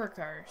like bumper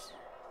cars.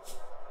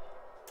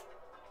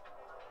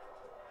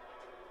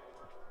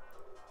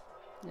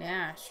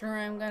 Yeah, sure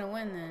I'm gonna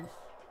win this.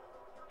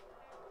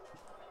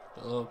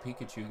 The little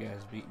Pikachu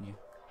guy's beating you.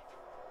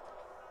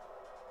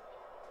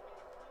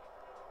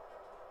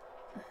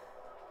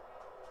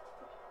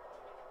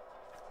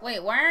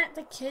 Wait, why aren't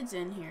the kids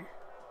in here?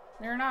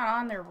 They're not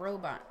on their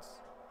robots.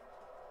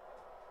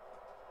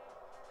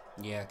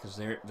 Yeah, because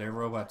their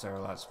robots are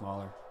a lot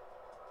smaller.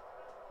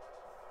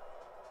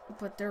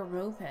 But they're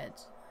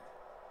mopeds.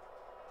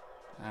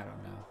 I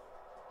don't know.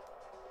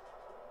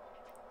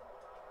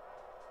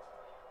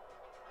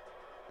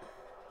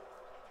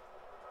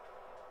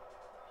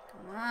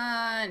 Come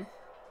on.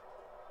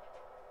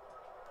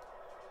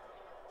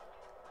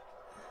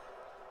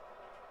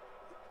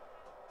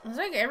 It's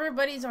like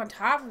everybody's on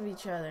top of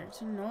each other.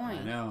 It's annoying.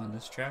 I know, on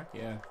this track,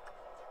 yeah.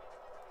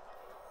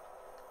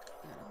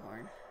 Got a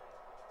horn.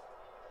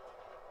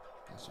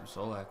 Got some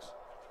Solex.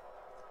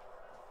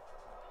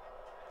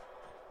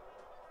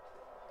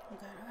 Oh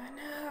god,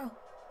 no.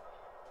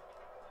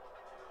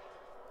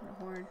 Got a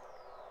horn.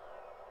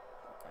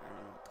 Oh god, I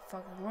don't know what the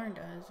fucking horn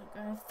does. I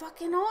got a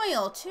fucking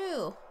oil,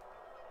 too.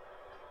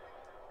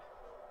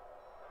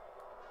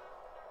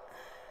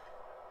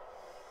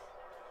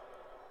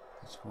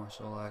 Got some more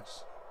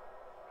Solex.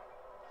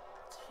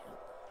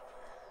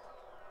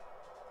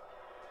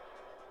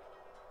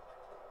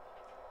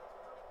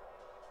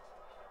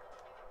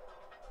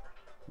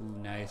 Ooh,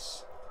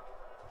 nice.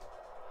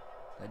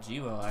 That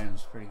G-Well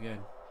item's pretty good.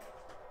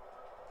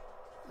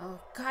 Oh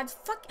god,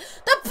 fuck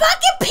the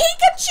fucking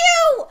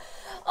Pikachu!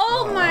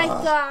 Oh my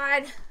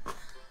god.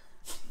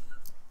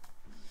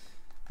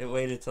 It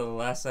waited till the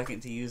last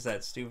second to use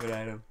that stupid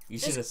item. You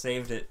should have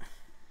saved it.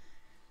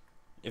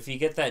 If you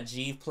get that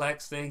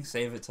G-Plex thing,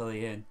 save it till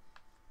the end.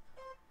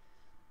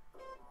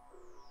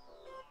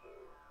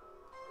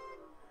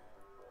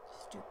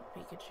 Stupid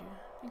Pikachu.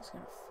 I think he's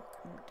gonna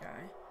fucking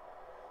die.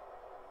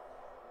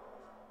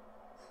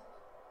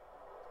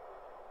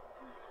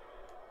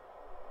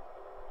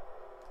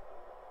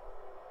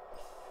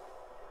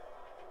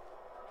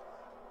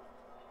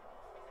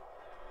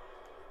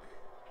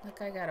 That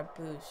guy got a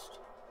boost.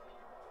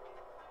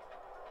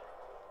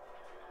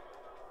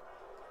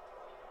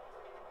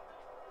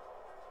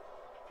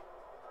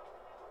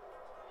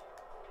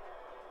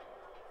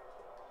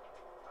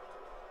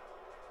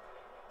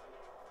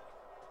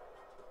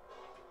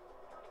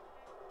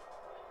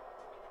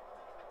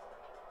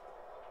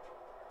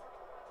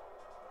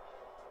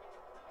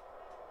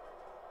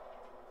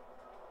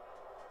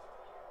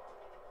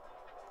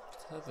 What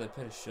the hell did I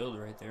put a shield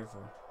right there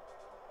for?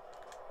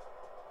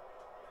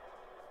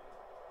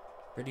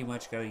 Pretty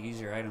much gotta use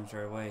your items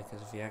right away,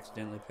 because if you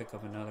accidentally pick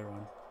up another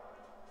one.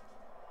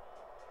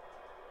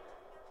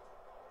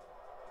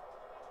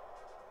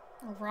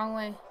 Oh, wrong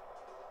way.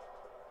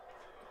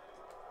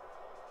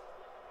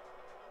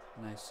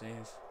 Nice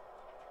save.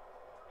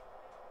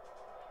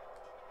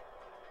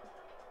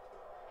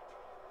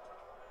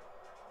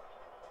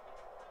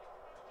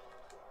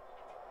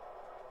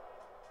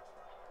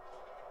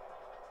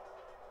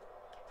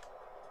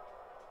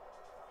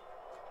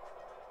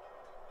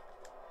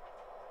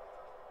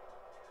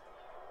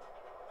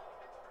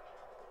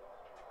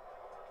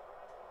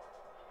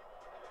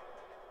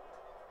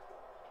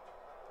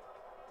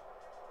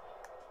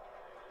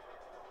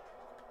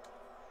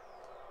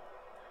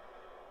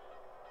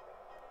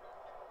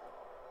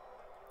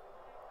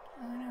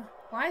 Oh no.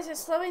 Why is it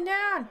slowing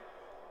down?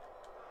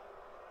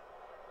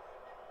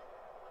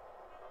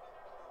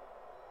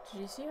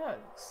 Did you see how it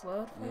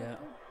slowed for Yeah. a bit?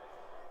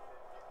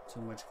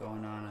 Too much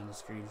going on the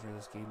screen for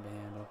this game to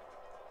handle.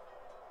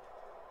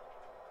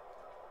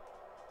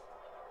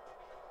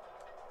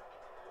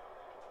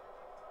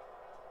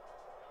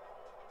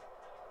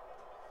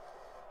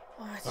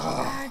 Oh,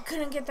 I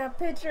couldn't get that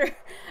picture.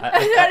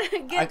 I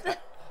couldn't get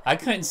that. I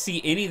couldn't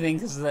see anything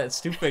because of that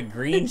stupid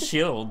green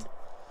shield.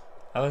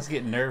 I was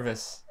getting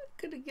nervous. I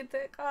couldn't get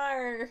that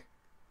car.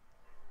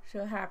 So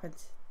what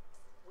happens?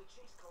 We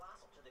chased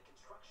Colossal to the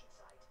construction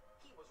site.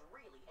 He was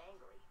really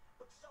angry,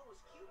 but so was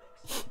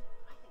Cubix.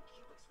 I think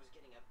Cubix was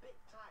getting a bit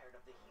tired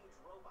of the huge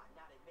robot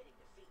not admitting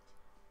defeat.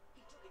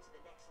 He took it to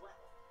the next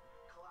level.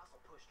 Colossal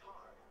pushed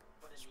hard,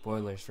 but in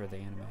Spoilers for the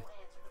anime. no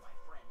answer to my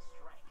friend's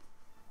strength.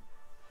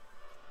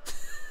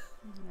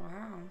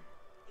 Wow.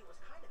 It was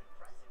kind of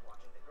impressive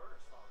watching the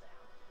girders fall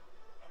down,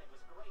 and it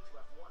was great to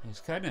have won It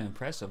was kind of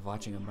impressive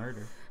watching a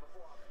murder.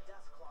 before all the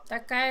dust clogged.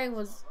 That guy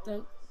was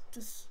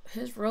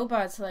his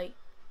robot's like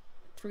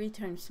 3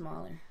 times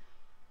smaller.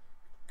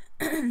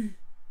 This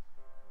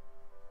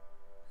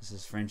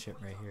is friendship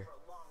right here.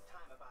 For a long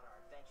time about our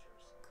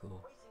adventures.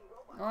 Cool. Racing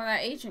robots, Oh,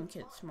 that Asian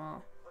kid's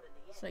small. but in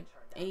the It's end, like it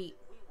turned out 8.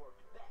 we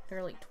worked best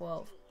They're like as a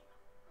 12. team.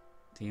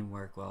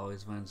 Teamwork will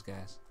always wins,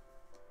 guys.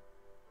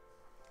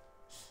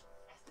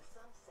 As the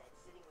sun set,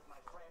 sitting with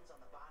my friends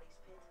on the bodies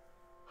pit,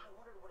 I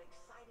wondered what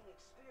exciting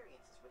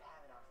experiences we'd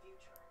have in our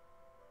future.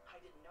 I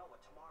didn't know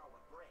what tomorrow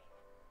would bring,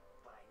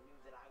 but I knew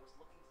that I was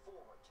looking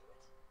forward to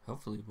it.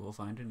 Hopefully we'll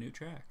find a new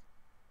track.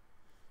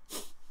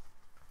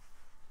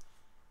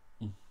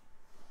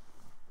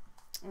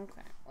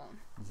 Okay, well.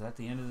 Is that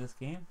the end of this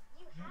game?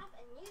 You have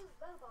a new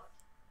robot.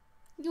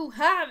 You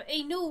have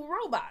a new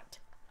robot.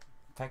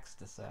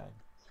 Pesticide.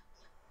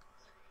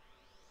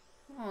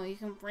 Oh, you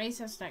can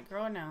race as that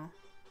girl now.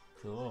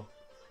 Cool.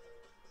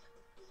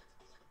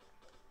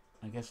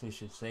 I guess we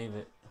should save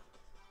it.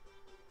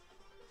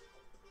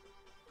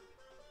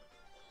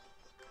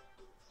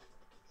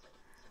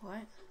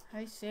 What? How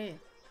you save?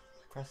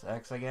 Press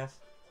X, I guess.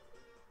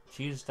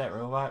 Choose that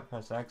robot,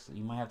 press X.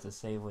 You might have to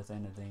save with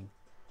anything.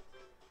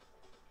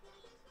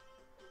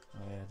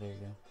 Oh yeah, there you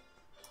go.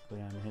 Go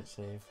down and hit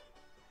save.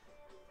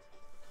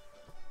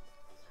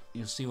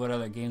 You'll see what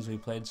other games we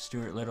played,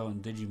 Stuart Little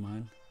and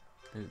Digimon.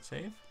 Did it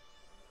save?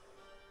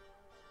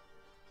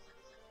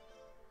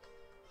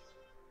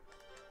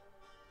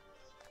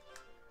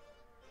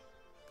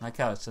 I like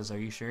how it says, are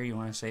you sure you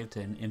want to save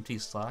to an empty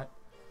slot?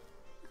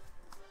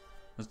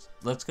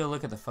 Let's go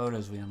look at the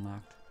photos we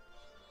unlocked.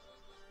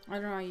 I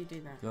don't know how you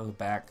do that. Go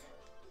back.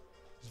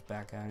 Just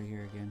back out of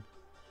here again.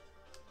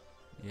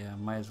 Yeah,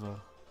 might as well.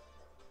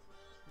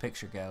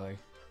 Picture gallery.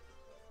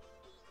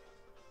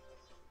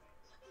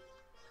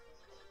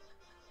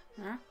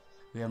 Huh?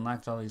 We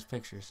unlocked all these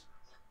pictures.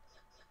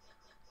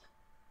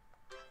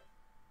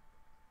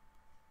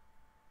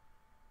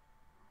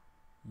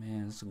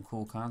 Man, this is some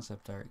cool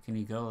concept art. Can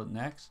you go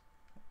next?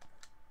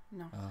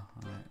 No. Oh,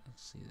 alright.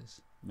 Let's see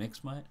this.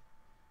 Mix might?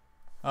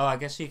 Oh, I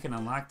guess you can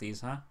unlock these,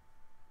 huh?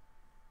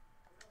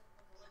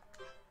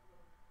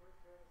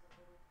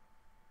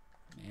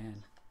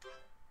 Man.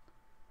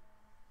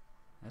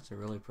 That's a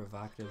really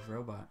provocative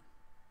robot.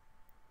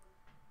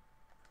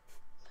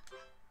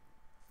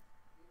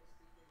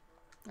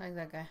 I like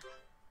that guy.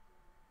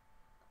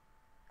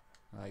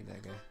 I like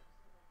that guy.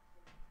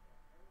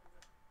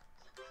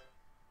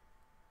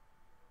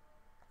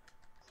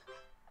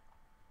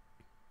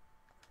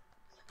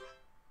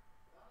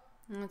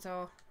 That's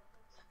all.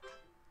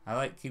 I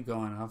like, keep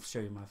going, I'll show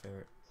you my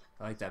favorite.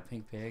 I like that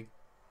pink pig.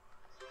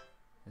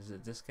 Is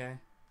it this guy?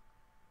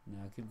 No,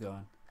 keep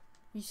going.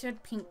 You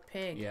said pink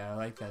pig. Yeah, I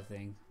like that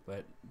thing,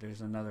 but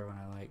there's another one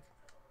I like.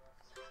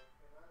 Let's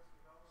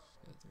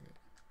go through it.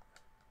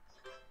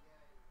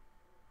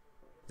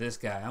 This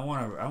guy, I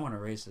wanna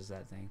race as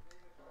that thing.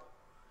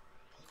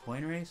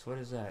 Coin race? What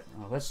is that?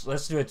 Oh,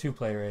 let's do a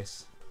 2-player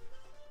race.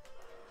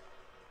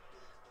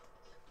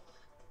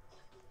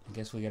 I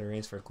guess we gotta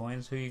race for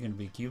coins. Who are you gonna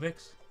be,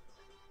 Cubix?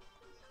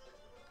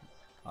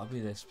 I'll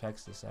be this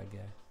pesticide guy.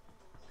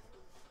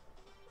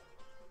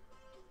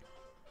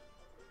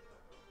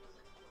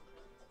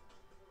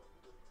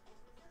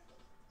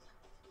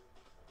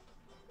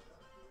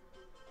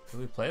 Did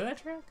we play that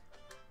track?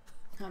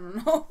 I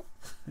don't know.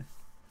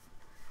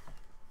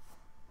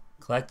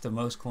 Collect the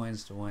most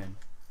coins to win.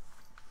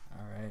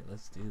 Alright,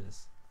 let's do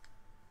this.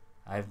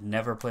 I've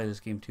never played this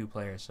game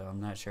 2-player, so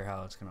I'm not sure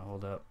how it's gonna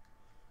hold up.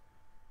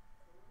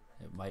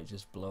 It might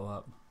just blow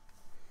up.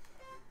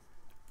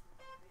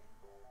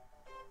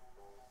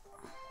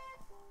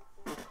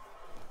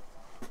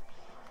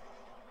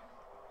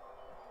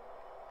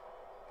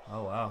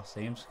 Oh wow,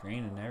 same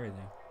screen and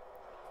everything.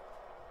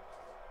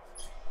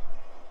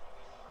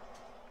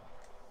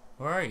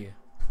 Where are you?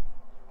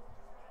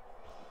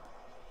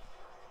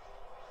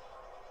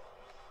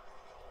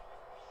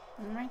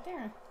 I'm right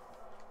there.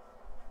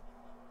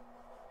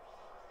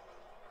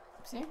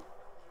 See?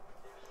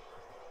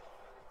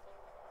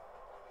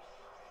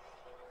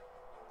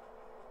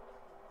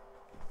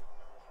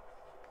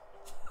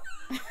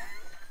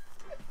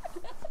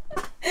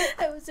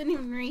 I wasn't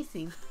even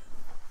racing.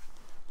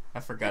 I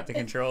forgot the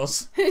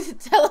controls. It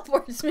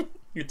teleports me.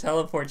 You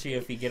teleport you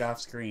if you get off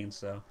screen,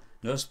 so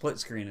no split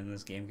screen in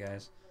this game,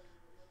 guys.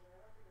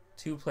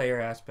 2-player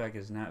aspect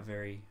is not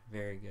very,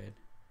 very good.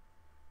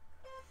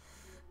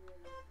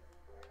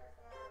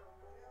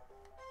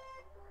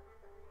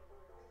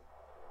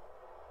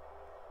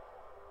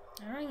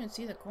 I don't even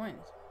see the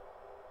coins.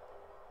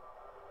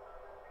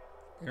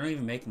 They don't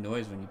even make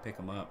noise when you pick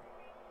them up.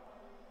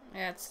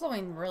 Yeah, it's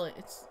slowing really.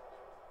 It's...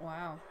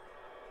 Wow.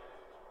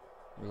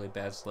 Really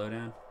bad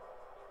slowdown.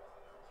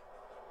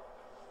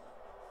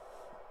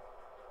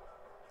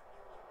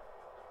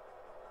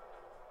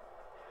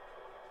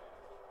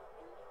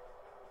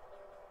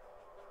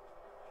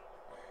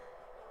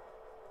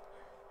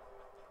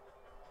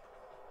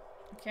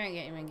 I can't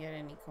even get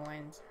any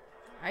coins.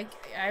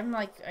 I'm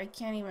like, I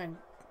can't even...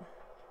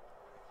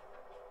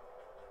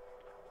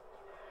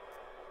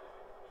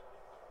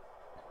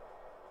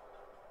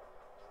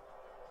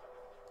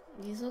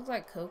 These look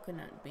like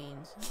coconut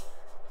beans.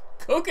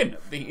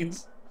 Coconut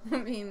beans? I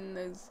mean,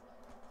 those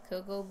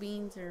cocoa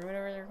beans or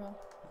whatever they're called.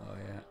 Oh,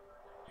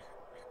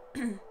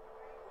 yeah.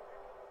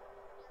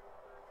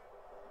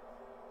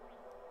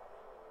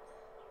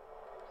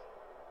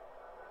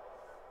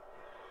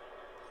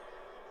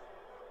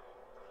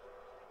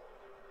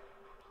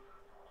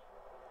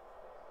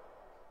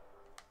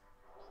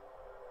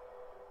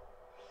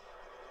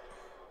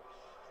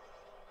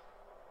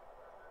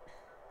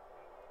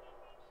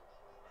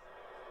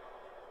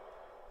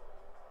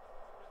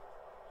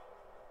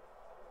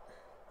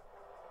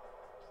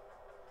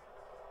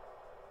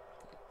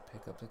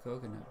 Pick up the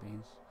coconut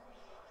beans.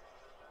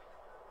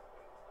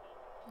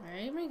 Are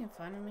you making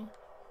fun of me?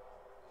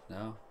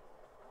 No.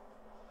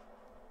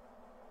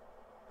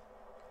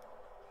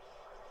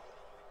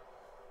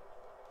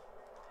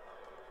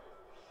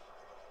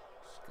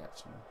 Just got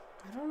some.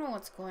 I don't know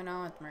what's going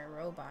on with my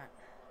robot.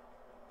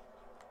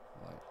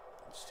 What?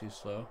 It's too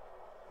slow.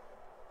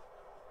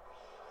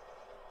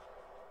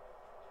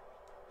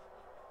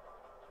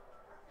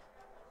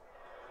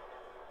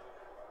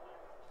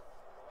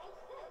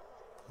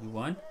 You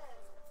won?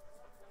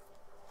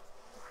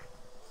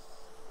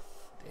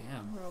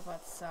 Damn.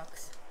 Robot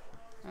sucks.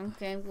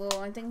 Okay,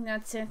 well, I think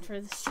that's it for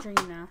the stream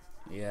now.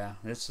 Yeah,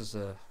 this is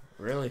a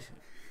really.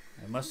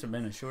 It must have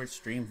been a short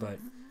stream, but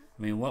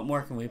I mean, what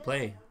more can we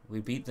play?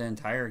 We beat the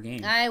entire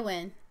game. I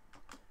win.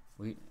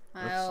 Let's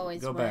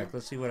always go win. back.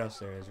 Let's see what else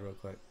there is real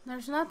quick.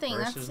 There's nothing.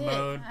 Versus that's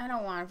mode. it. I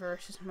don't want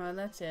versus mode.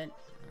 That's it.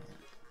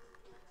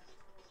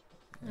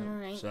 Yep.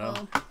 Alright, So,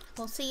 well,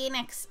 we'll see you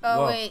next.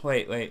 Oh, whoa,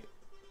 wait. wait.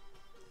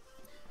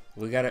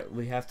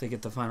 We have to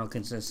get the final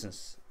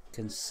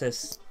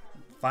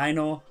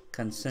final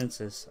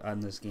consensus on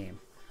this game.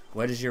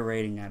 What is your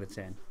rating out of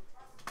 10?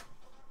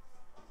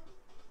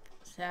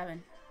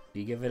 7. Do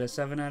you give it a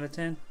 7 out of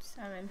 10?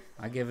 7.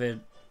 I give it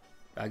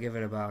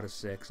about a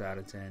 6 out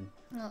of 10.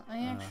 Well,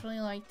 I actually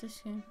like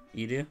this game.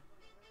 You do?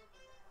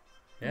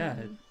 Yeah,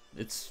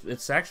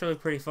 it's actually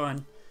pretty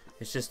fun.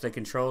 It's just the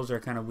controls are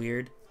kind of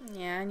weird.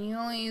 Yeah, and you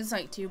only use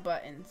like 2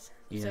 buttons.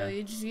 Yeah. So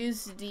you just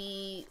use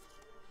the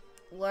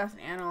left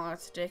analog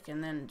stick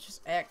and then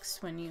just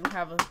X when you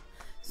have a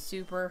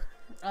super,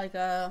 like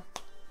an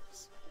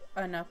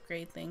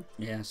upgrade thing.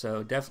 Yeah,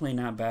 so definitely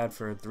not bad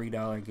for a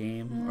 $3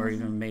 game, or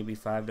even maybe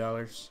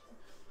 $5.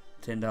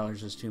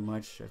 $10 is too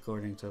much,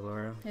 according to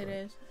Laura. It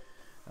is.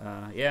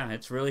 Yeah,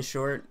 it's really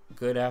short.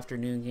 Good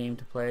afternoon game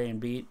to play and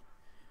beat.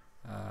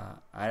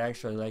 I'd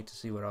actually like to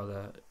see what all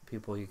the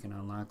people you can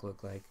unlock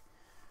look like.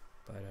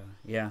 But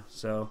yeah,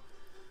 so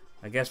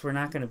I guess we're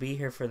not going to be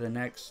here for the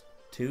next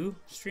 2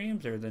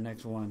 streams or the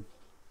next 1.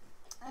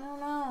 I don't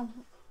know.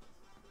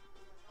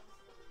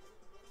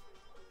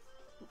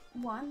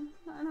 1?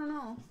 I don't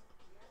know.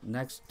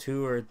 Next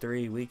 2 or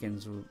 3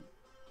 weekends.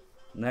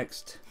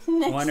 Next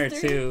 1 or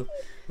 2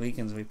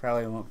 weekends we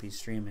probably won't be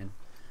streaming.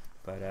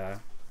 But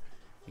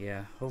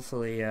yeah,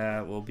 hopefully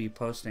we'll be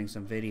posting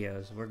some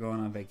videos. We're going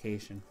on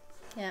vacation.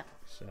 Yeah.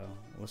 So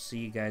we'll see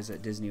you guys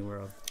at Disney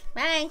World.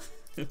 Bye.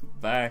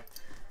 Bye.